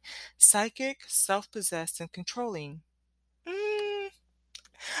sexuality, psychic, self-possessed, and controlling. Mm,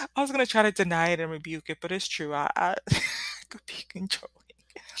 I was going to try to deny it and rebuke it, but it's true. I could be controlling.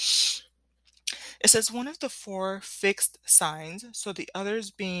 It says one of the four fixed signs, so the others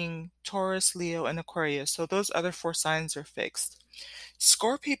being Taurus, Leo, and Aquarius. So those other four signs are fixed.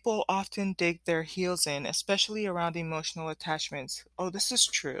 Scorpio people often dig their heels in, especially around emotional attachments. Oh, this is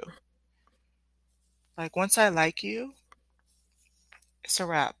true. Like once I like you, it's a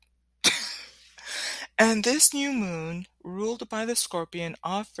wrap. And this new moon, ruled by the Scorpion,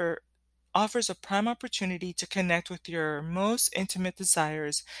 offers a prime opportunity to connect with your most intimate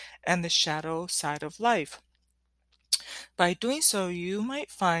desires and the shadow side of life. By doing so, you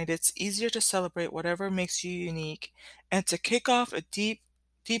might find it's easier to celebrate whatever makes you unique and to kick off a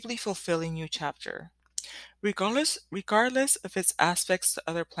deeply fulfilling new chapter. Regardless of its aspects to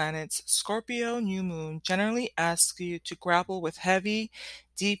other planets, Scorpio new moon generally asks you to grapple with heavy,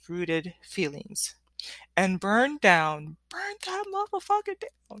 deep-rooted feelings and burn that motherfucker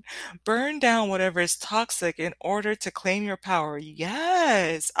down. Burn down whatever is toxic in order to claim your power.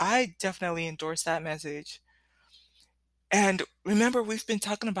 Yes, I definitely endorse that message. And remember, we've been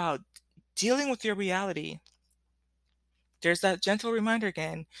talking about dealing with your reality. There's that gentle reminder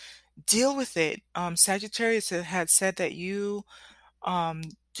again. Deal with it. Sagittarius had said that you um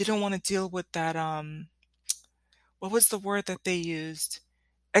didn't want to deal with that what was the word that they used?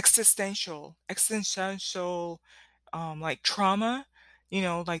 Existential like trauma,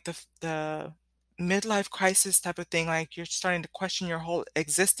 like the midlife crisis type of thing, like you're starting to question your whole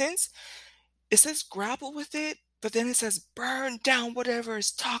existence. It says grapple with it, but then it says burn down whatever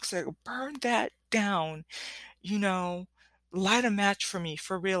is toxic. Burn that down, you know. Light a match for me,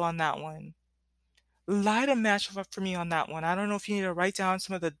 for real, on that one. Light a match for me on that one. I don't know if you need to write down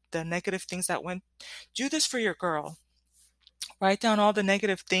some of the negative things that went. Do this for your girl. Write down all the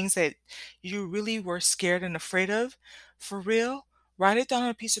negative things that you really were scared and afraid of. For real, write it down on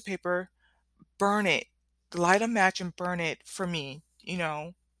a piece of paper, burn it, light a match and burn it for me,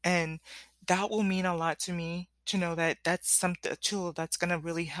 and that will mean a lot to me to know that that's a tool that's going to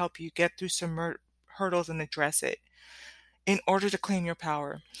really help you get through some hurdles and address it in order to claim your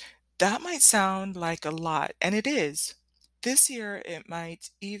power. That might sound like a lot, and it is. This year, it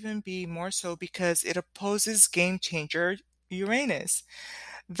might even be more so because it opposes game changer Uranus,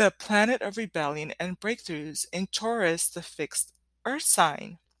 the planet of rebellion and breakthroughs in Taurus, the fixed earth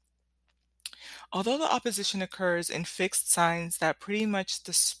sign. Although the opposition occurs in fixed signs that pretty much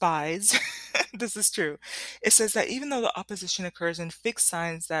despise, this is true. It says that even though the opposition occurs in fixed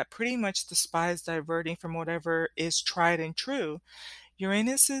signs that pretty much despise diverting from whatever is tried and true,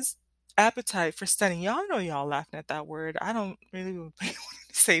 Uranus's appetite for stunning, y'all know y'all laughing at that word. I don't really want to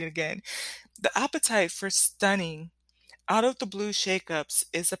say it again. The appetite for stunning out of the blue shakeups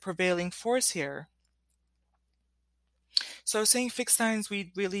is a prevailing force here. So saying fixed signs,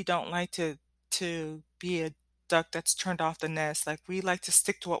 we really don't like to be a duck that's turned off the nest. Like we like to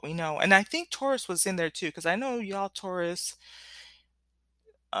stick to what we know. And I think Taurus was in there too, because I know y'all Taurus.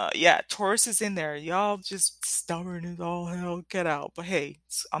 Yeah, Taurus is in there. Y'all just stubborn as all hell. Get out. But hey,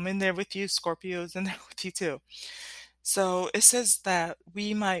 I'm in there with you. Scorpio's in there with you too. So it says that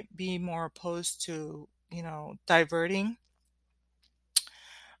we might be more opposed to, diverting.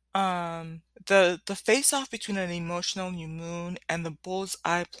 The face off between an emotional new moon and the bull's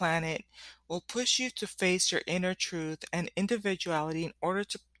eye planet will push you to face your inner truth and individuality in order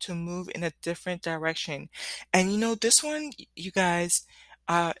to move in a different direction. And this one, you guys,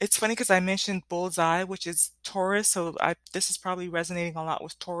 it's funny because I mentioned bull's eye, which is Taurus, so this is probably resonating a lot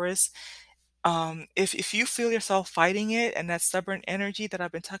with Taurus. If you feel yourself fighting it and that stubborn energy that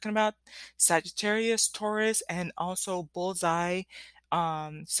I've been talking about, Sagittarius, Taurus, and also bullseye,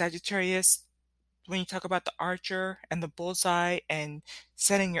 Sagittarius, when you talk about the archer and the bullseye and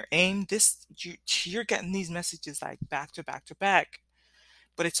setting your aim, you're getting these messages like back to back to back.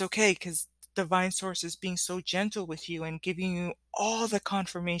 But it's okay because divine source is being so gentle with you and giving you all the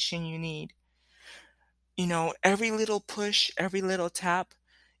confirmation you need. Every little push, every little tap,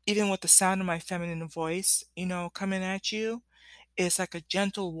 even with the sound of my feminine voice, coming at you, is like a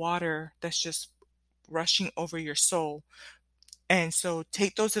gentle water that's just rushing over your soul. And so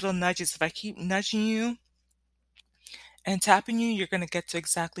take those little nudges. If I keep nudging you and tapping you, you're going to get to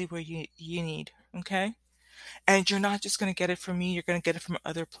exactly where you need. Okay. And you're not just going to get it from me, you're going to get it from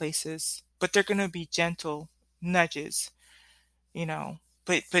other places, but they're going to be gentle nudges, you know,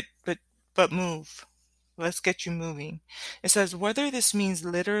 but move. Let's get you moving. It says whether this means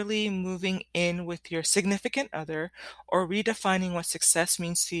literally moving in with your significant other or redefining what success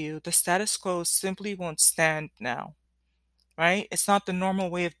means to you, the status quo simply won't stand now, right? It's not the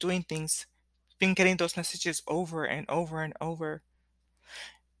normal way of doing things. Been getting those messages over and over and over.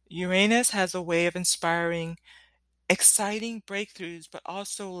 Uranus has a way of inspiring exciting breakthroughs, but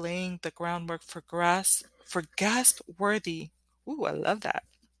also laying the groundwork for gasp worthy. Ooh, I love that.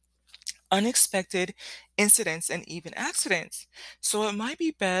 Unexpected incidents and even accidents. So it might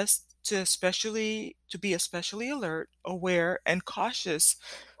be best to be especially alert, aware, and cautious,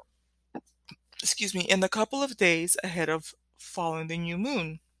 excuse me, in the couple of days ahead of following the new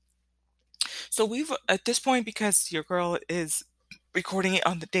moon. So we've at this point, because your girl is recording it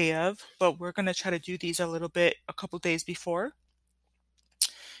on the day of, but we're gonna try to do these a couple days before.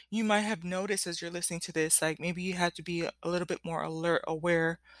 You might have noticed as you're listening to this, like maybe you had to be a little bit more alert,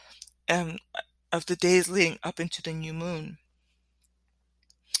 aware, um, of the days leading up into the new moon.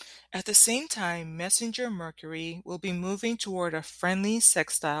 At the same time, Messenger Mercury will be moving toward a friendly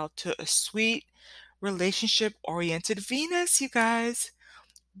sextile to a sweet, relationship oriented Venus, you guys.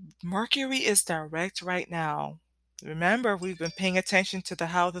 Mercury is direct right now. Remember, we've been paying attention to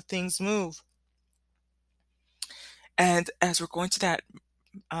how the things move. And as we're going to that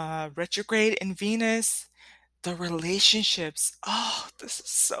retrograde in Venus, the relationships. Oh, this is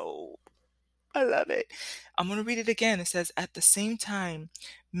so, I love it. I'm going to read it again. It says, at the same time,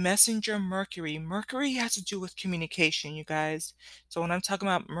 Messenger Mercury. Mercury has to do with communication, you guys. So when I'm talking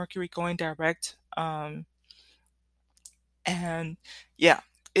about Mercury going direct, and yeah,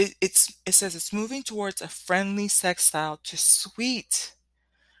 it says it's moving towards a friendly sextile to sweet,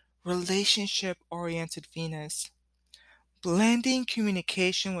 relationship oriented Venus, blending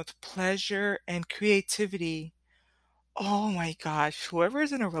communication with pleasure and creativity. Oh my gosh,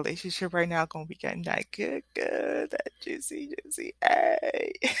 whoever's in a relationship right now gonna be getting that good, that juicy,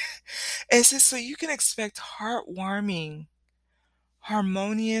 hey. It says so you can expect heartwarming,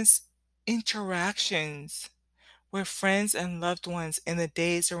 harmonious interactions with friends and loved ones in the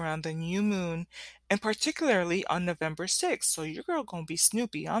days around the new moon, and particularly on November 6th. So your girl gonna be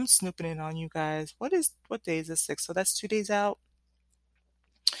snoopy. I'm snooping in on you guys. What day is the 6th? So that's 2 days out.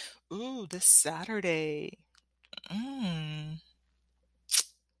 Ooh, this Saturday. Mm,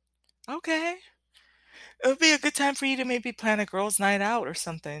 okay. It would be a good time for you to maybe plan a girls' night out or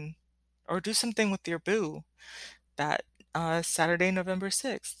something, or do something with your boo that Saturday, November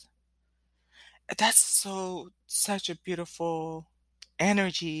 6th. That's such a beautiful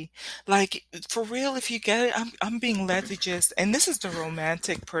energy. Like for real, if you get it, I'm being led to just, and this is the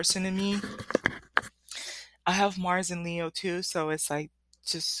romantic person in me. I have Mars and Leo too, so it's like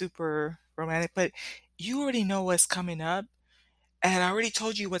just super romantic. But you already know what's coming up, and I already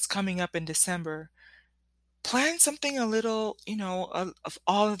told you what's coming up in December. Plan something a little, of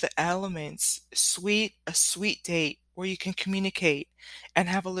all of the elements, a sweet date where you can communicate and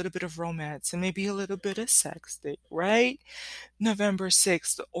have a little bit of romance and maybe a little bit of sex date, right? November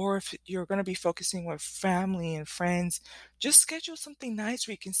 6th, or if you're going to be focusing with family and friends, just schedule something nice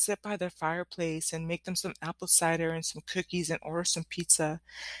where you can sit by their fireplace and make them some apple cider and some cookies and order some pizza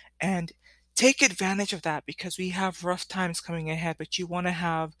and take advantage of that because we have rough times coming ahead, but you want to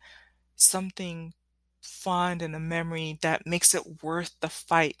have something fond and a memory that makes it worth the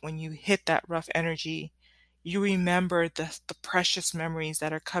fight when you hit that rough energy. You remember the precious memories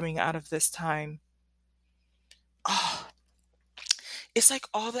that are coming out of this time. Oh, it's like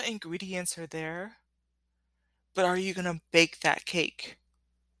all the ingredients are there, but are you going to bake that cake?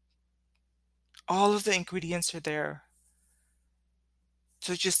 All of the ingredients are there.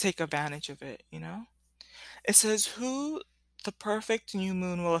 So just take advantage of it? It says who the perfect new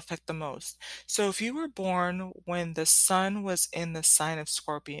moon will affect the most. So if you were born when the sun was in the sign of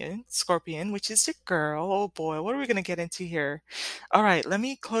Scorpion, which is your girl, oh boy, what are we going to get into here? All right, let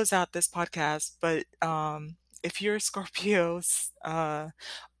me close out this podcast, but if you're Scorpio's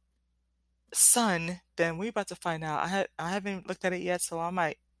sun, then we're about to find out. I haven't looked at it yet, so I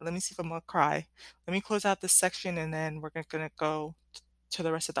might, let me see if I'm gonna cry. Let me close out this section and then we're gonna go to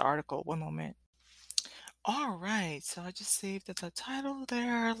the rest of the article. One moment. All right, so I just saved the title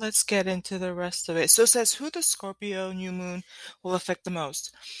there. Let's get into the rest of it. So it says who the Scorpio new moon will affect the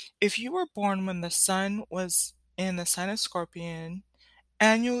most. If you were born when the sun was in the sign of Scorpion,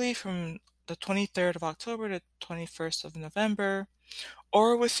 annually from the 23rd of October to 21st of November,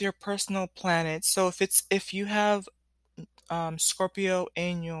 or with your personal planet. So if you have Scorpio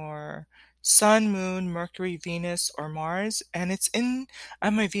in your Sun, Moon, Mercury, Venus, or Mars, and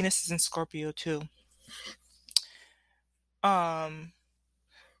my Venus is in Scorpio too. Um,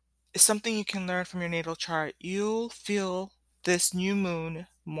 it's something you can learn from your natal chart. You'll feel this new moon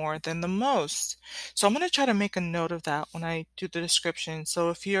more than the most. So I'm going to try to make a note of that when I do the description. So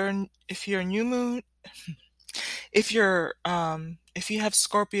if you're new moon, if you have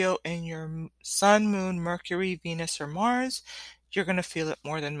Scorpio in your Sun, Moon, Mercury, Venus, or Mars, you're going to feel it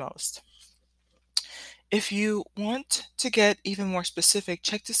more than most. If you want to get even more specific,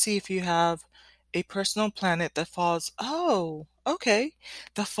 check to see if you have a personal planet that falls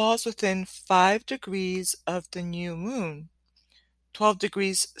within 5 degrees of the new moon, 12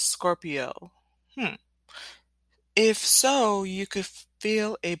 degrees Scorpio. If so, you could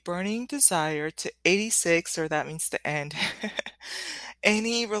feel a burning desire to 86, or that means to end,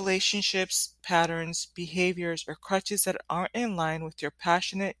 any relationships, patterns, behaviors, or crutches that aren't in line with your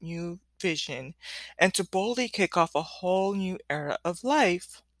passionate new vision, and to boldly kick off a whole new era of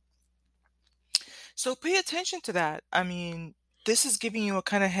life. So pay attention to that. I mean, this is giving you a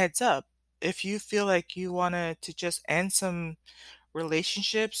kind of heads up. If you feel like you want to just end some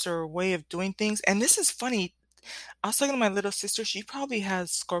relationships or way of doing things, and this is funny. I was talking to my little sister. She probably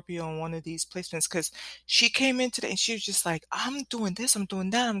has Scorpio on one of these placements because she came in today and she was just like, I'm doing this, I'm doing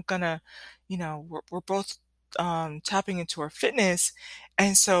that. I'm gonna, we're both tapping into her fitness.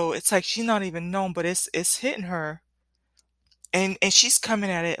 And so it's like she's not even known, but it's hitting her. And she's coming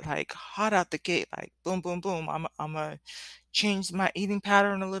at it like hot out the gate, like boom, boom, boom. I'm a change my eating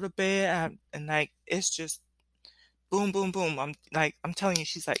pattern a little bit, and like it's just boom, boom, boom. I'm telling you,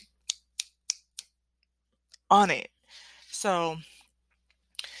 she's like on it. So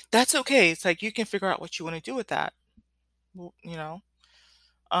that's okay. It's like you can figure out what you want to do with that. You know.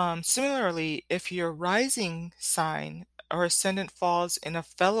 Similarly, if your rising sign or ascendant falls in a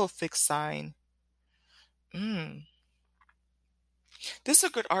fellow fixed sign, mm, this is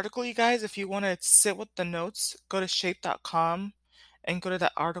a good article, you guys. If you want to sit with the notes, go to shape.com and go to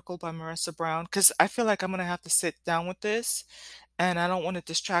that article by Marissa Brown because I feel like I'm going to have to sit down with this and I don't want to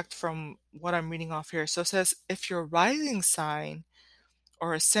distract from what I'm reading off here. So it says if your rising sign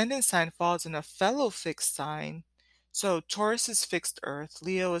or ascendant sign falls in a fellow fixed sign, so Taurus is fixed earth,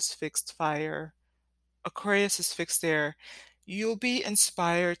 Leo is fixed fire, Aquarius is fixed air, you'll be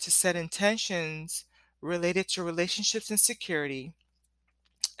inspired to set intentions related to relationships and security,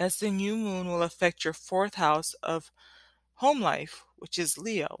 as the new moon will affect your fourth house of home life, which is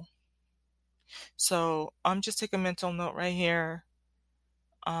Leo. So I'm just take a mental note right here.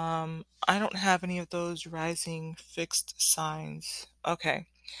 I don't have any of those rising fixed signs. Okay.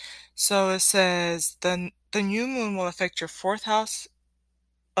 So it says the new moon will affect your fourth house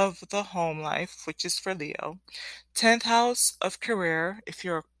of the home life, which is for Leo, 10th house of career if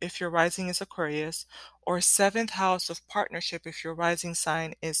your rising is Aquarius, or 7th house of partnership if your rising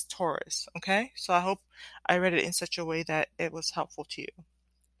sign is Taurus. Okay? So I hope I read it in such a way that it was helpful to you.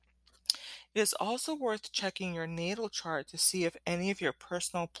 It is also worth checking your natal chart to see if any of your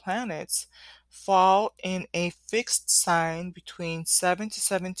personal planets fall in a fixed sign between 7 to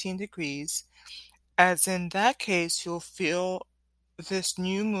 17 degrees, as in that case you'll feel this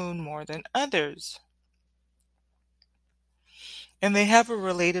new moon more than others. And they have a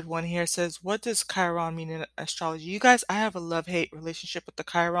related one here. It says, what does Chiron mean in astrology? You guys, I have a love-hate relationship with the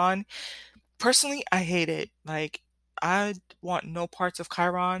Chiron. Personally, I hate it. Like, I want no parts of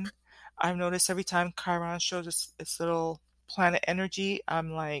Chiron. I've noticed every time Chiron shows its little planet energy,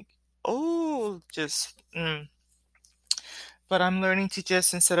 I'm like, oh, just, But I'm learning to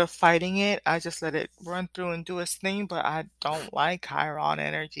just, instead of fighting it, I just let it run through and do its thing. But I don't like Chiron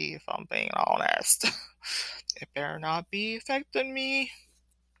energy, if I'm being honest. It better not be affecting me.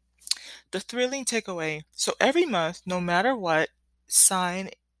 The thrilling takeaway. So every month, no matter what sign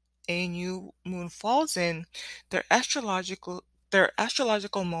a new moon falls in, their astrological their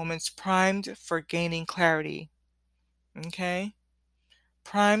astrological moments primed for gaining clarity. Okay?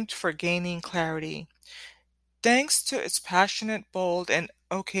 Primed for gaining clarity. Thanks to its passionate, bold, and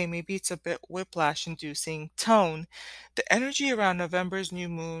okay, maybe it's a bit whiplash inducing tone, the energy around November's new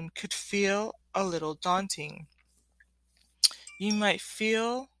moon could feel a little daunting. You might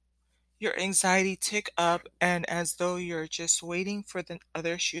feel your anxiety tick up and as though you're just waiting for the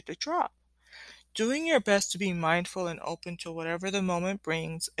other shoe to drop. Doing your best to be mindful and open to whatever the moment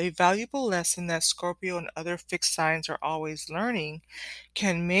brings, a valuable lesson that Scorpio and other fixed signs are always learning,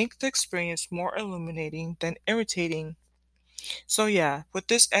 can make the experience more illuminating than irritating. So yeah, with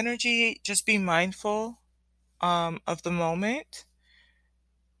this energy, just be mindful of the moment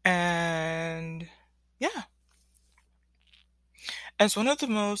and yeah, as one of the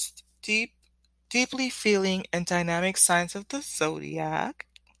most deeply feeling and dynamic signs of the zodiac,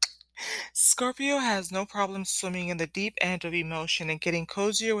 Scorpio has no problem swimming in the deep end of emotion and getting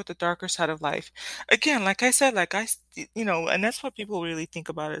cozier with the darker side of life. Again, like I said, and that's what people really think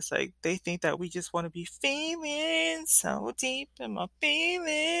about. It's like they think that we just want to be feeling so deep in my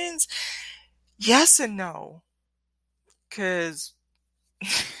feelings. Yes and no, because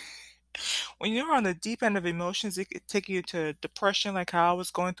when you're on the deep end of emotions, it could take you to depression, like how I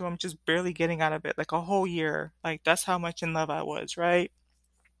was going through. I'm just barely getting out of it, like a whole year. Like that's how much in love I was, right?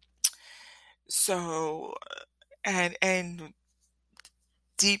 So, and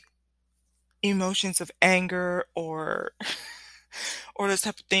deep emotions of anger or or those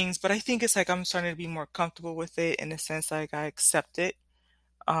type of things. But I think it's like I'm starting to be more comfortable with it in a sense, like I accept it.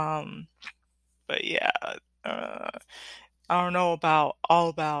 Um, but yeah, uh, I don't know about all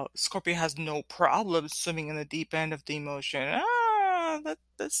about Scorpio has no problem swimming in the deep end of the emotion.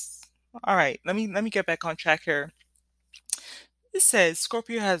 That's all right. Let me get back on track here. It says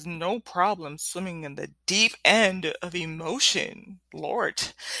Scorpio has no problem swimming in the deep end of emotion, Lord,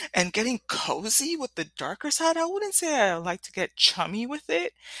 and getting cozy with the darker side. I wouldn't say I like to get chummy with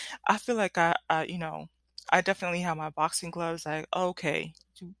it. I feel like I definitely have my boxing gloves. Like, okay,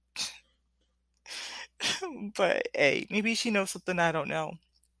 but hey, maybe she knows something I don't know.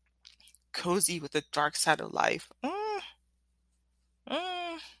 Cozy with the dark side of life. Mm.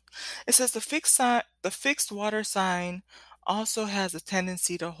 It says the fixed water sign also has a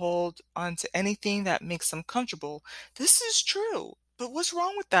tendency to hold onto anything that makes them comfortable. This is true, but what's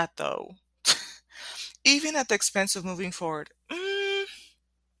wrong with that though? Even at the expense of moving forward.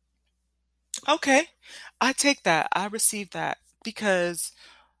 Okay, I take that. I receive that because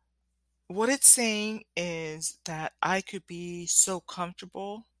what it's saying is that I could be so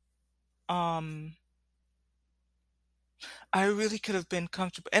comfortable. Um, I really could have been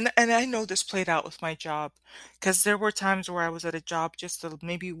comfortable, and I know this played out with my job, because there were times where I was at a job just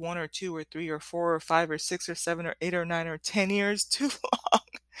maybe 1 or 2 or 3 or 4 or 5 or 6 or 7 or 8 or 9 or 10 years too long,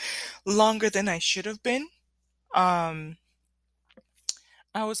 longer than I should have been. Um,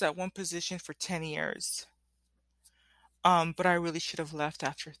 I was at one position for 10 years, but I really should have left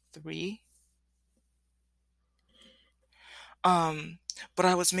after 3. Um, but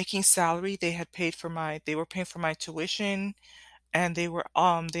I was making salary. They were paying for my tuition, and they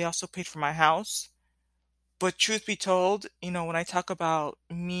also paid for my house. But truth be told, when I talk about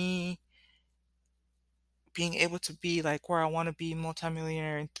me being able to be like where I want to be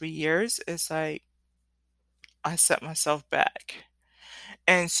multimillionaire in 3 years, it's like I set myself back.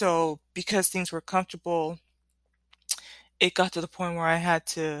 And so because things were comfortable, it got to the point where I had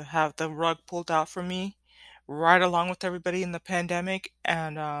to have the rug pulled out for me right along with everybody in the pandemic.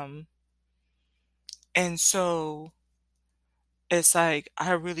 And so it's like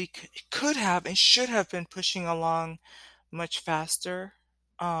I really could have and should have been pushing along much faster.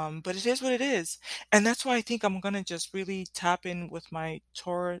 But it is what it is. And that's why I think I'm gonna just really tap in with my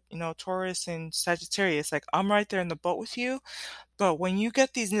Taurus and Sagittarius. Like I'm right there in the boat with you. But when you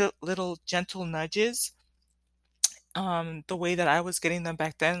get these little gentle nudges, the way that I was getting them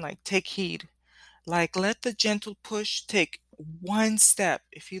back then, like take heed. Like let the gentle push take one step.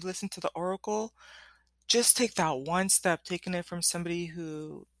 If you listen to the oracle, just take that one step, taking it from somebody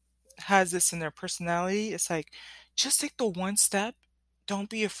who has this in their personality. It's like, just take the one step. Don't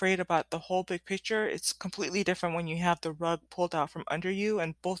be afraid about the whole big picture. It's completely different when you have the rug pulled out from under you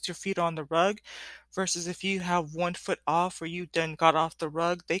and both your feet are on the rug versus if you have one foot off or you then got off the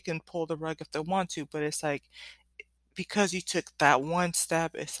rug, they can pull the rug if they want to. But it's like, because you took that one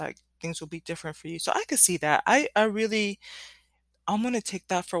step, it's like things will be different for you. So I could see that. I'm going to take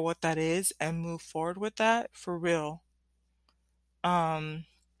that for what that is and move forward with that for real. Um,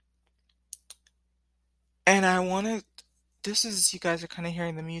 and I want to this is you guys are kind of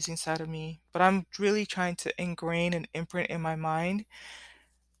hearing the musing side of me, but I'm really trying to ingrain and imprint in my mind.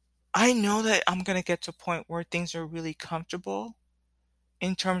 I know that I'm going to get to a point where things are really comfortable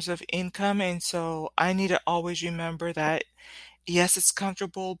in terms of income. And so I need to always remember that, yes, it's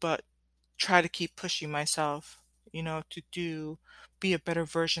comfortable, but try to keep pushing myself, be a better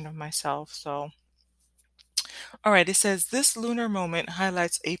version of myself. So, all right, it says this lunar moment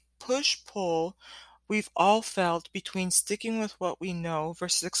highlights a push pull we've all felt between sticking with what we know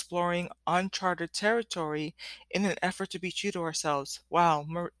versus exploring uncharted territory in an effort to be true to ourselves. Wow,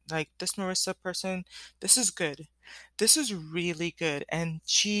 like this Marissa person, this is good. This is really good. And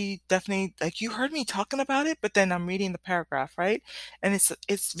she definitely, like you heard me talking about it, but then I'm reading the paragraph, right? And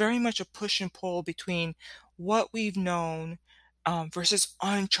it's very much a push and pull between what we've known versus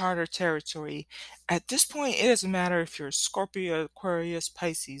uncharted territory. At this point, it doesn't matter if you're Scorpio, Aquarius,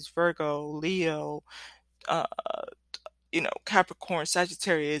 Pisces, Virgo, Leo, uh, Capricorn,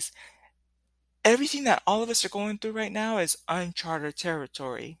 Sagittarius. Everything that all of us are going through right now is uncharted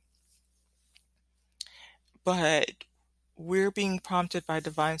territory. But we're being prompted by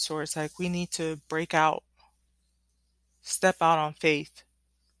divine source, like we need to break out, step out on faith,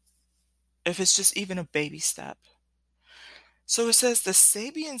 if it's just even a baby step. So it says the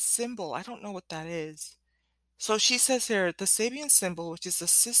Sabian symbol. I don't know what that is. So she says here, the Sabian symbol, which is a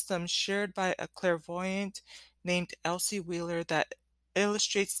system shared by a clairvoyant named Elsie Wheeler that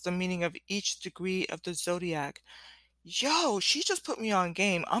illustrates the meaning of each degree of the zodiac. Yo, she just put me on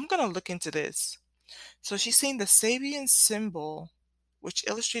game. I'm gonna look into this. So she's saying the Sabian symbol, which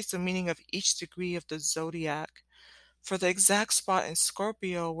illustrates the meaning of each degree of the zodiac, for the exact spot in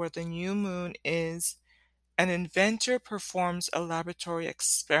Scorpio where the new moon is, an inventor performs a laboratory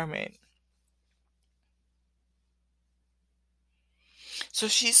experiment. So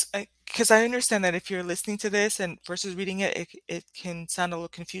she's because I understand that if you're listening to this and versus reading it, it can sound a little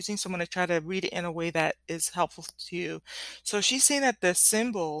confusing. So I'm going to try to read it in a way that is helpful to you. So she's saying that the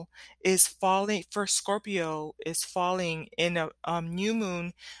symbol is falling for Scorpio is falling in a new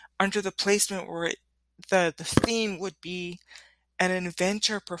moon under the placement where the theme would be an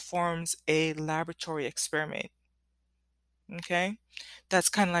inventor performs a laboratory experiment. Okay, that's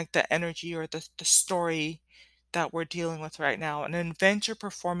kind of like the energy or the story that we're dealing with right now. An inventor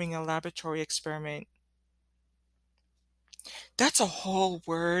performing a laboratory experiment. That's a whole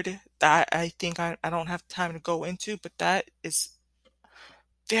word that I think I don't have time to go into, but that is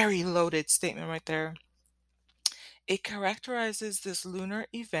very loaded statement right there. It characterizes this lunar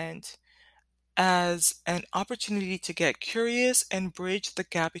event as an opportunity to get curious and bridge the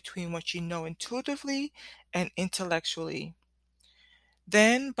gap between what you know intuitively and intellectually.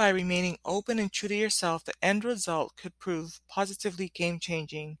 Then, by remaining open and true to yourself, the end result could prove positively game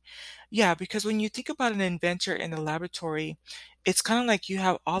changing. Yeah, because when you think about an inventor in the laboratory, it's kind of like you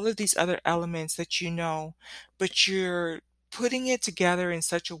have all of these other elements that you know, but you're putting it together in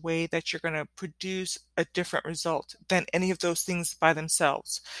such a way that you're going to produce a different result than any of those things by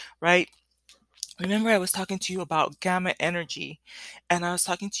themselves, right? Remember, I was talking to you about gamma energy, and I was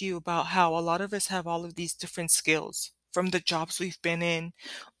talking to you about how a lot of us have all of these different skills from the jobs we've been in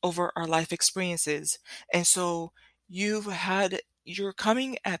over our life experiences. And so you're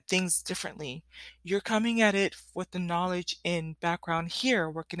coming at things differently. You're coming at it with the knowledge in background here,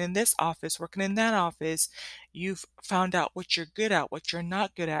 working in this office, working in that office. You've found out what you're good at, what you're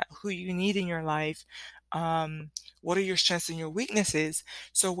not good at, who you need in your life. What are your strengths and your weaknesses?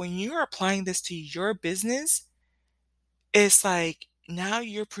 So when you're applying this to your business, it's like now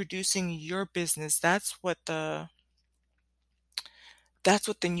you're producing your business. That's what the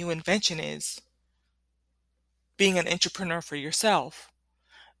new invention is, being an entrepreneur for yourself.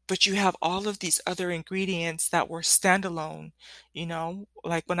 But you have all of these other ingredients that were standalone.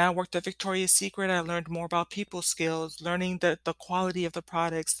 Like when I worked at Victoria's Secret, I learned more about people skills, learning the quality of the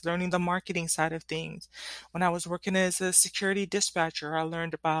products, learning the marketing side of things. When I was working as a security dispatcher, I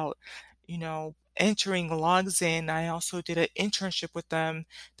learned about, entering logs in. I also did an internship with them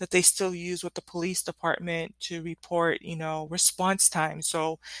that they still use with the police department to report, response time.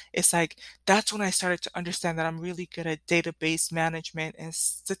 So it's like that's when I started to understand that I'm really good at database management and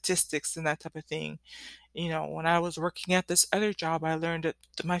statistics and that type of thing. When I was working at this other job, I learned that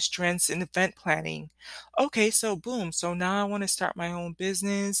my strengths in event planning. Okay, so boom. So now I want to start my own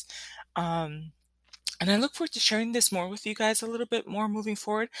business. Um, and I look forward to sharing this more with you guys a little bit more moving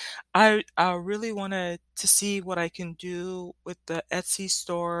forward. I really want to see what I can do with the Etsy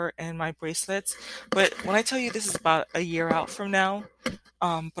store and my bracelets. But when I tell you this is about a year out from now,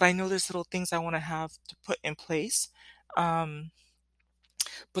 but I know there's little things I want to have to put in place. Um,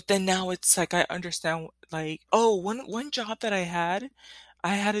 but then now it's like I understand like, oh, one job that I had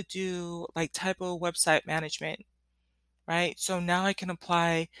to do like typo website management, right? So now I can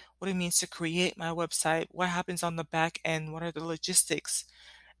apply what it means to create my website, what happens on the back end, what are the logistics,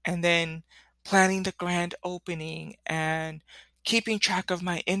 and then planning the grand opening and keeping track of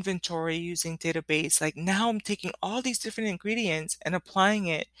my inventory using database. Like now I'm taking all these different ingredients and applying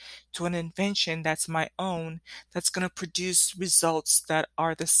it to an invention that's my own, that's going to produce results that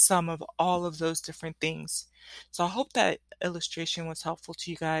are the sum of all of those different things. So I hope that illustration was helpful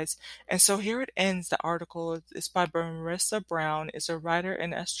to you guys. And so here it ends. The article is by Marissa Brown, is a writer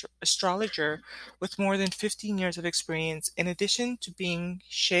and astrologer with more than 15 years of experience. In addition to being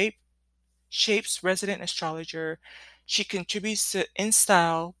Shape's resident astrologer, she contributes to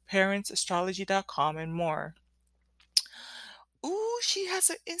InStyle, ParentsAstrology.com, and more. Ooh, she has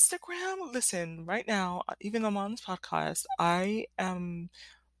an Instagram. Listen, right now, even though I'm on this podcast, I am,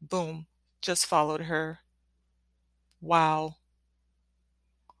 boom, just followed her. Wow.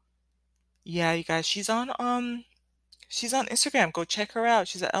 Yeah, you guys, she's on Instagram. Go check her out.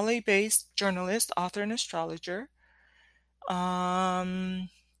 She's a LA-based journalist, author, and astrologer. Um,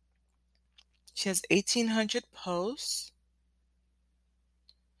 she has 1,800 posts.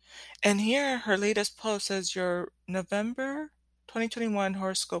 And here, her latest post says your November 2021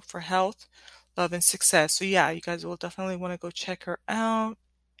 horoscope for health, love, and success. So yeah, you guys will definitely want to go check her out.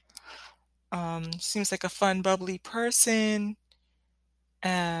 Seems like a fun, bubbly person.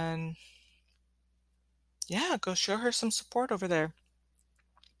 And yeah, go show her some support over there.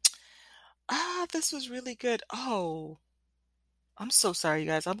 Ah, this was really good. Oh, I'm so sorry, you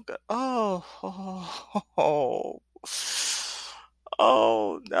guys. I'm good. Oh, oh,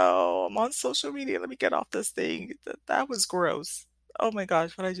 oh, no. I'm on social media. Let me get off this thing. That was gross. Oh my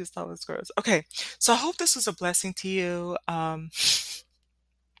gosh, what I just thought was gross. Okay, so I hope this was a blessing to you.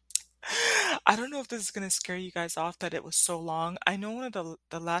 I don't know if this is gonna scare you guys off that it was so long. I know one of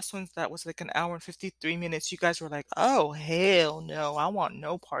the last ones that was like an hour and 53 minutes, you guys were like, "Oh, hell no, I want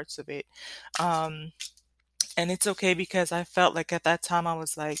no parts of it." Um, and it's okay because I felt like at that time I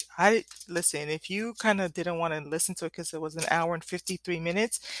was like, I listen, if you kind of didn't want to listen to it because it was an hour and 53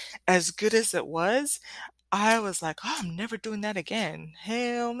 minutes, as good as it was, I was like, "Oh, I'm never doing that again.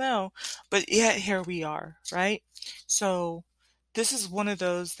 Hell no." But yet here we are, right? So this is one of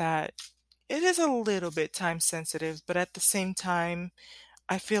those that it is a little bit time sensitive, but at the same time,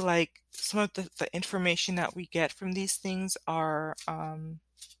 I feel like some of the information that we get from these things are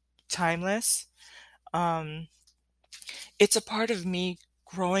timeless. Um, it's a part of me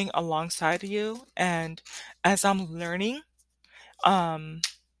growing alongside you, and as I'm learning, um,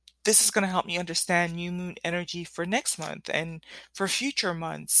 this is going to help me understand new moon energy for next month and for future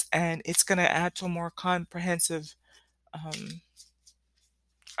months, and it's going to add to a more comprehensive um,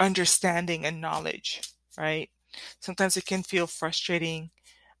 understanding and knowledge, right? Sometimes it can feel frustrating.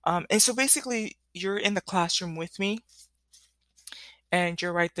 And so basically, you're in the classroom with me and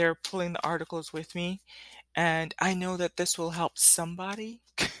you're right there pulling the articles with me. And I know that this will help somebody,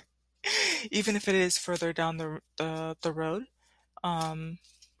 even if it is further down the road. Um,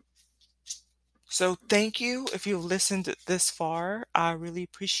 so thank you if you've listened this far. I really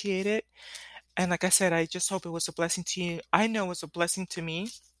appreciate it. And like I said, I just hope it was a blessing to you. I know it was a blessing to me.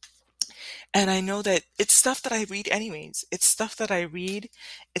 And I know that it's stuff that I read anyways. It's stuff that I read.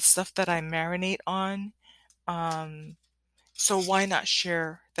 It's stuff that I marinate on. Um, so why not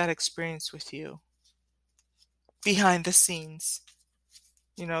share that experience with you behind the scenes?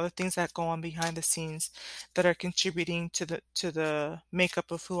 You know, the things that go on behind the scenes that are contributing to the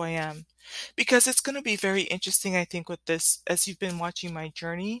makeup of who I am. Because it's going to be very interesting, I think, with this as you've been watching my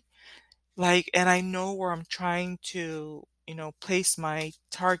journey. Like, and I know where I'm trying to, place my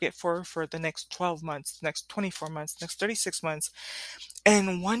target for the next 12 months, next 24 months, next 36 months.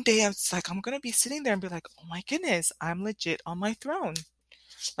 And one day it's like, I'm going to be sitting there and be like, oh my goodness, I'm legit on my throne.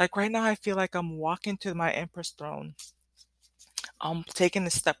 Like right now, I feel like I'm walking to my Empress throne. I'm taking a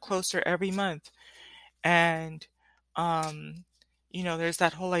step closer every month. And, um, there's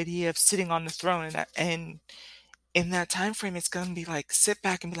that whole idea of sitting on the throne and in that time frame, it's going to be like, sit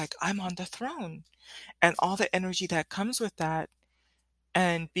back and be like, I'm on the throne and all the energy that comes with that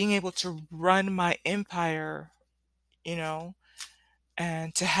and being able to run my empire, you know,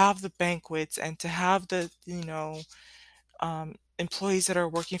 and to have the banquets and to have the, employees that are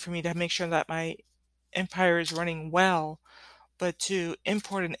working for me to make sure that my empire is running well, but to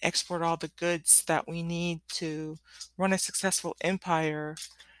import and export all the goods that we need to run a successful empire.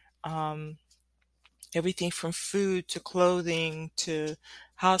 Um, Everything from food to clothing to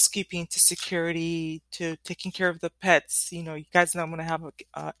housekeeping to security to taking care of the pets. You guys know I'm going to have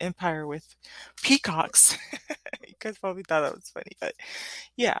a empire with peacocks. You guys probably thought that was funny, but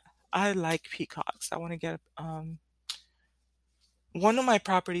yeah, I like peacocks. I want to get one of my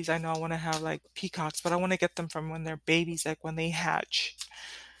properties. I know I want to have like peacocks, but I want to get them from when they're babies, like when they hatch,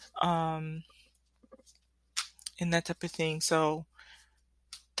 um, and that type of thing. So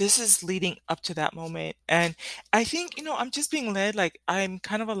this is leading up to that moment. And I think, I'm just being led, like I'm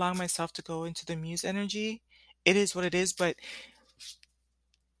kind of allowing myself to go into the muse energy. It is what it is. But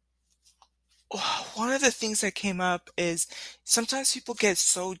one of the things that came up is sometimes people get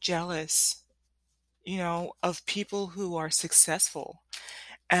so jealous, of people who are successful.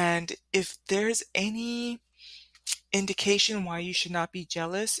 And if there's any indication why you should not be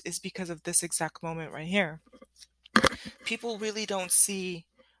jealous is because of this exact moment right here. People really don't see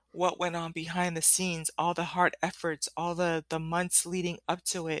what went on behind the scenes, all the hard efforts, all the months leading up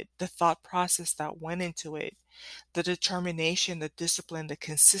to it, the thought process that went into it, the determination, the discipline, the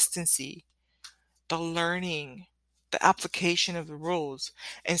consistency, the learning, the application of the rules.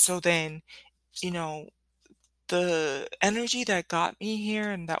 And so then, you know, the energy that got me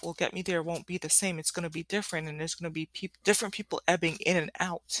here and that will get me there won't be the same. It's going to be different, and there's going to be different people ebbing in and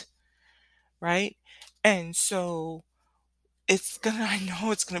out, right? And so I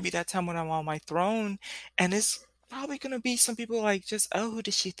know it's gonna be that time when I'm on my throne, and it's probably gonna be some people like just, oh, who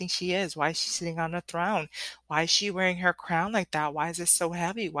does she think she is? Why is she sitting on a throne? Why is she wearing her crown like that? Why is it so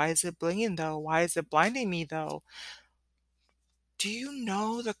heavy? Why is it blinging though? Why is it blinding me though? Do you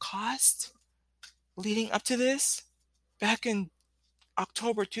know the cost leading up to this? Back in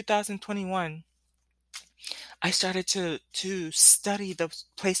October 2021, I started to study the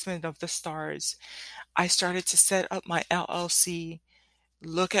placement of the stars. I started to set up my LLC,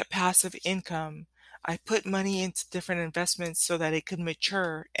 look at passive income. I put money into different investments so that it could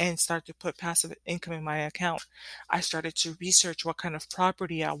mature and start to put passive income in my account. I started to research what kind of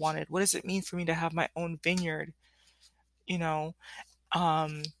property I wanted. What does it mean for me to have my own vineyard? You know,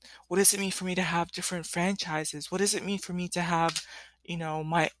 um, what does it mean for me to have different franchises? What does it mean for me to have,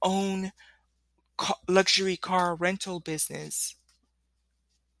 my own luxury car rental business?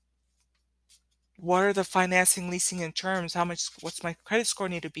 What are the financing, leasing, and terms? What's my credit score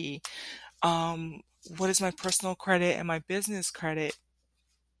need to be? Um, what is my personal credit and my business credit?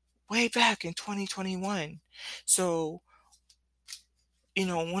 Way back in 2021. So,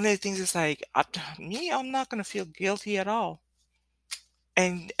 one of the things is like, I'm not going to feel guilty at all.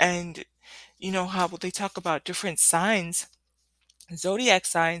 And how they talk about different signs, zodiac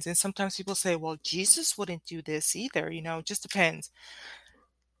signs, and sometimes people say, well, Jesus wouldn't do this either, it just depends.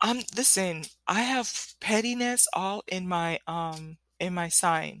 Listen, I have pettiness all in my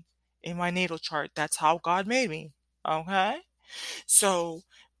sign, in my natal chart. That's how God made me. Okay? So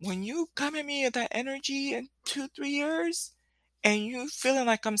when you come at me with that energy in 2, 3 years and you feeling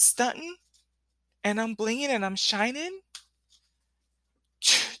like I'm stunting and I'm blinging and I'm shining,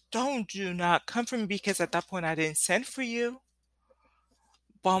 do not come for me, because at that point I didn't send for you.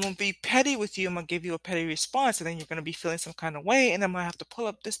 But I'm gonna be petty with you. I'm gonna give you a petty response, and then you're gonna be feeling some kind of way, and I'm gonna have to pull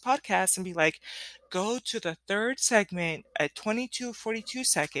up this podcast and be like, go to the third segment at 22:42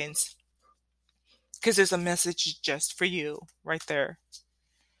 seconds, because there's a message just for you right there.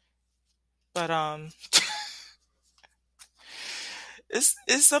 But it's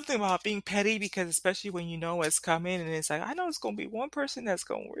something about being petty, because especially when you know what's coming, and it's like, I know it's gonna be one person that's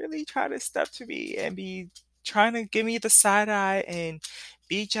gonna really try to step to me and be trying to give me the side eye and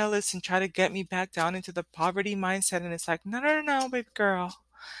be jealous and try to get me back down into the poverty mindset. And it's like, no, no, no, no, baby girl.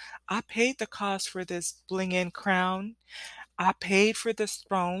 I paid the cost for this bling in crown. I paid for this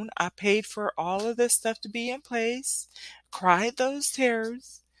throne. I paid for all of this stuff to be in place. Cried those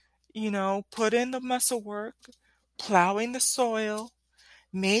tears, put in the muscle work, plowing the soil,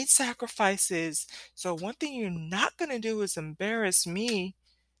 made sacrifices. So one thing you're not going to do is embarrass me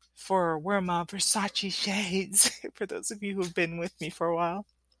for wearing my Versace shades. For those of you who've been with me for a while.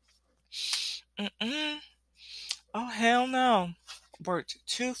 Mm-mm. Oh, hell no. Worked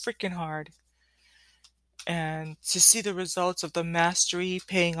too freaking hard. And to see the results of the mastery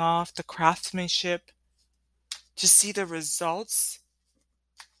paying off, the craftsmanship, to see the results,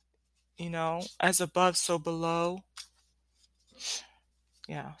 as above, so below.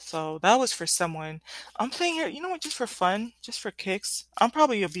 Yeah, so that was for someone. I'm playing here, just for fun, just for kicks. I'm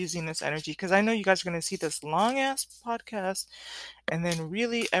probably abusing this energy because I know you guys are going to see this long ass podcast, and then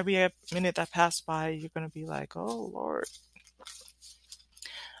really every minute that passed by, you're going to be like, oh Lord.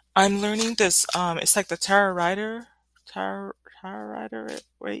 I'm learning this. It's like the Tarot Rider,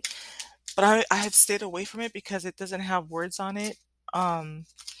 wait. But I have stayed away from it because it doesn't have words on it. And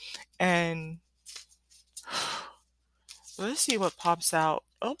let's see what pops out.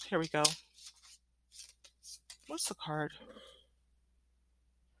 Oh, here we go. What's the card?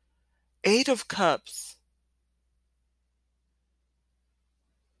 Eight of Cups.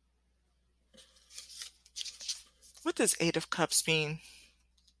 What does Eight of Cups mean?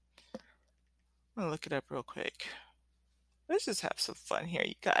 I'm gonna look it up real quick. Let's just have some fun here,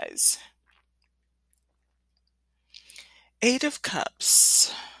 you guys. Eight of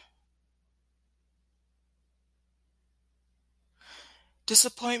Cups.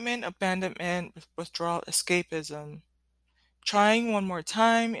 Disappointment, abandonment, withdrawal, escapism. Trying one more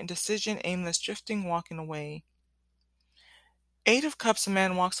time, indecision, aimless drifting, walking away. Eight of Cups, a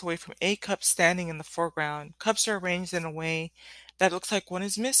man walks away from 8 cups standing in the foreground. Cups are arranged in a way that looks like one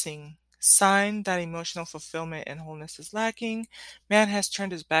is missing. Sign that emotional fulfillment and wholeness is lacking. Man has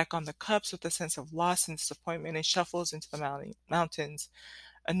turned his back on the cups with a sense of loss and disappointment and shuffles into the mountains.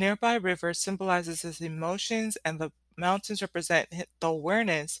 A nearby river symbolizes his emotions, and the mountains represent the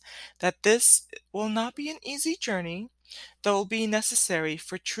awareness that this will not be an easy journey, that will be necessary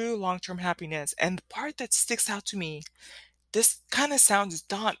for true long-term happiness. And the part that sticks out to me, this kind of sounds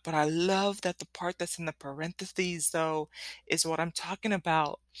daunt, but I love that the part that's in the parentheses, though, is what I'm talking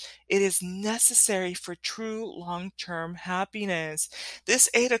about. It is necessary for true long-term happiness. This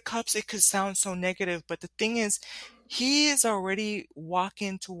Eight of Cups, it could sound so negative, but the thing is, he is already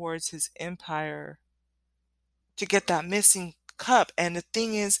walking towards his empire to get that missing cup. And the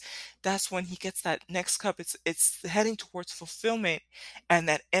thing is, that's when he gets that next cup. It's heading towards fulfillment and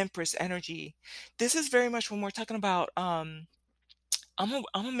that Empress energy. This is very much when we're talking about I'm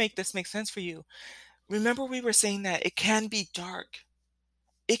gonna make this make sense for you. Remember we were saying that it can be dark.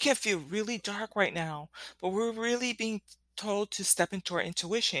 It can feel really dark right now, but we're really being told to step into our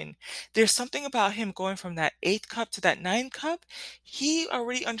intuition. There's something about him going from that eighth cup to that ninth cup. He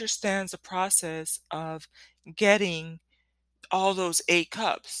already understands the process of getting all those eight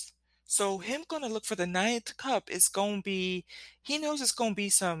cups. So him gonna look for the ninth cup is gonna be, he knows it's gonna be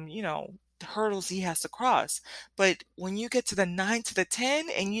some, hurdles he has to cross. But when you get to the nine to the 10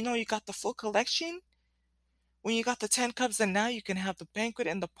 and you got the full collection, when you got the 10 cups, then now you can have the banquet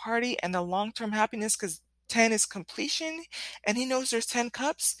and the party and the long-term happiness because 10 is completion and he knows there's 10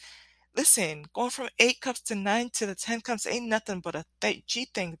 cups. Listen, going from 8 cups to 9 to the 10 cups ain't nothing but a G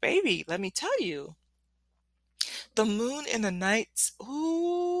thing, baby. Let me tell you. The moon in the night,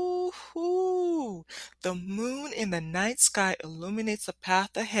 ooh, the moon in the night sky illuminates the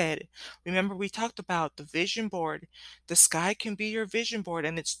path ahead. Remember, we talked about the vision board. The sky can be your vision board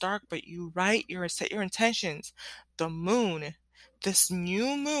and it's dark, but you write set your intentions. The moon, this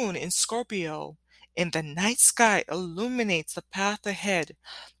new moon in Scorpio, in the night sky illuminates the path ahead.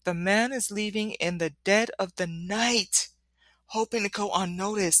 The man is leaving in the dead of the night, hoping to go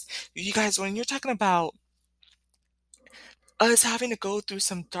unnoticed. You guys, when you're talking about us having to go through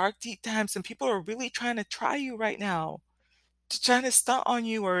some dark, deep times, and people are really trying to try you right now, to trying to stunt on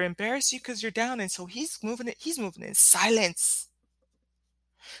you or embarrass you because you're down. And so he's moving in silence,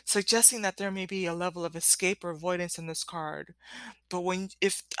 suggesting that there may be a level of escape or avoidance in this card. But when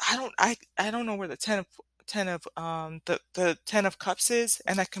if I don't know where the the 10 of cups is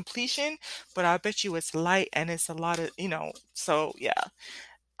and that completion, but I bet you it's light and it's a lot of, so yeah.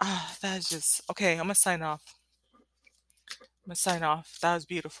 That's just okay. I'm gonna sign off. That was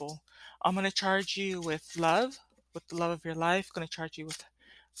beautiful. I'm going to charge you with love, with the love of your life. Going to charge you with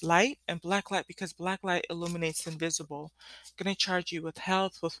light and black light because black light illuminates the invisible. Going to charge you with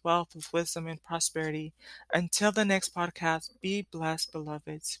health, with wealth, with wisdom and prosperity. Until the next podcast, be blessed,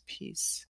 beloveds. Peace.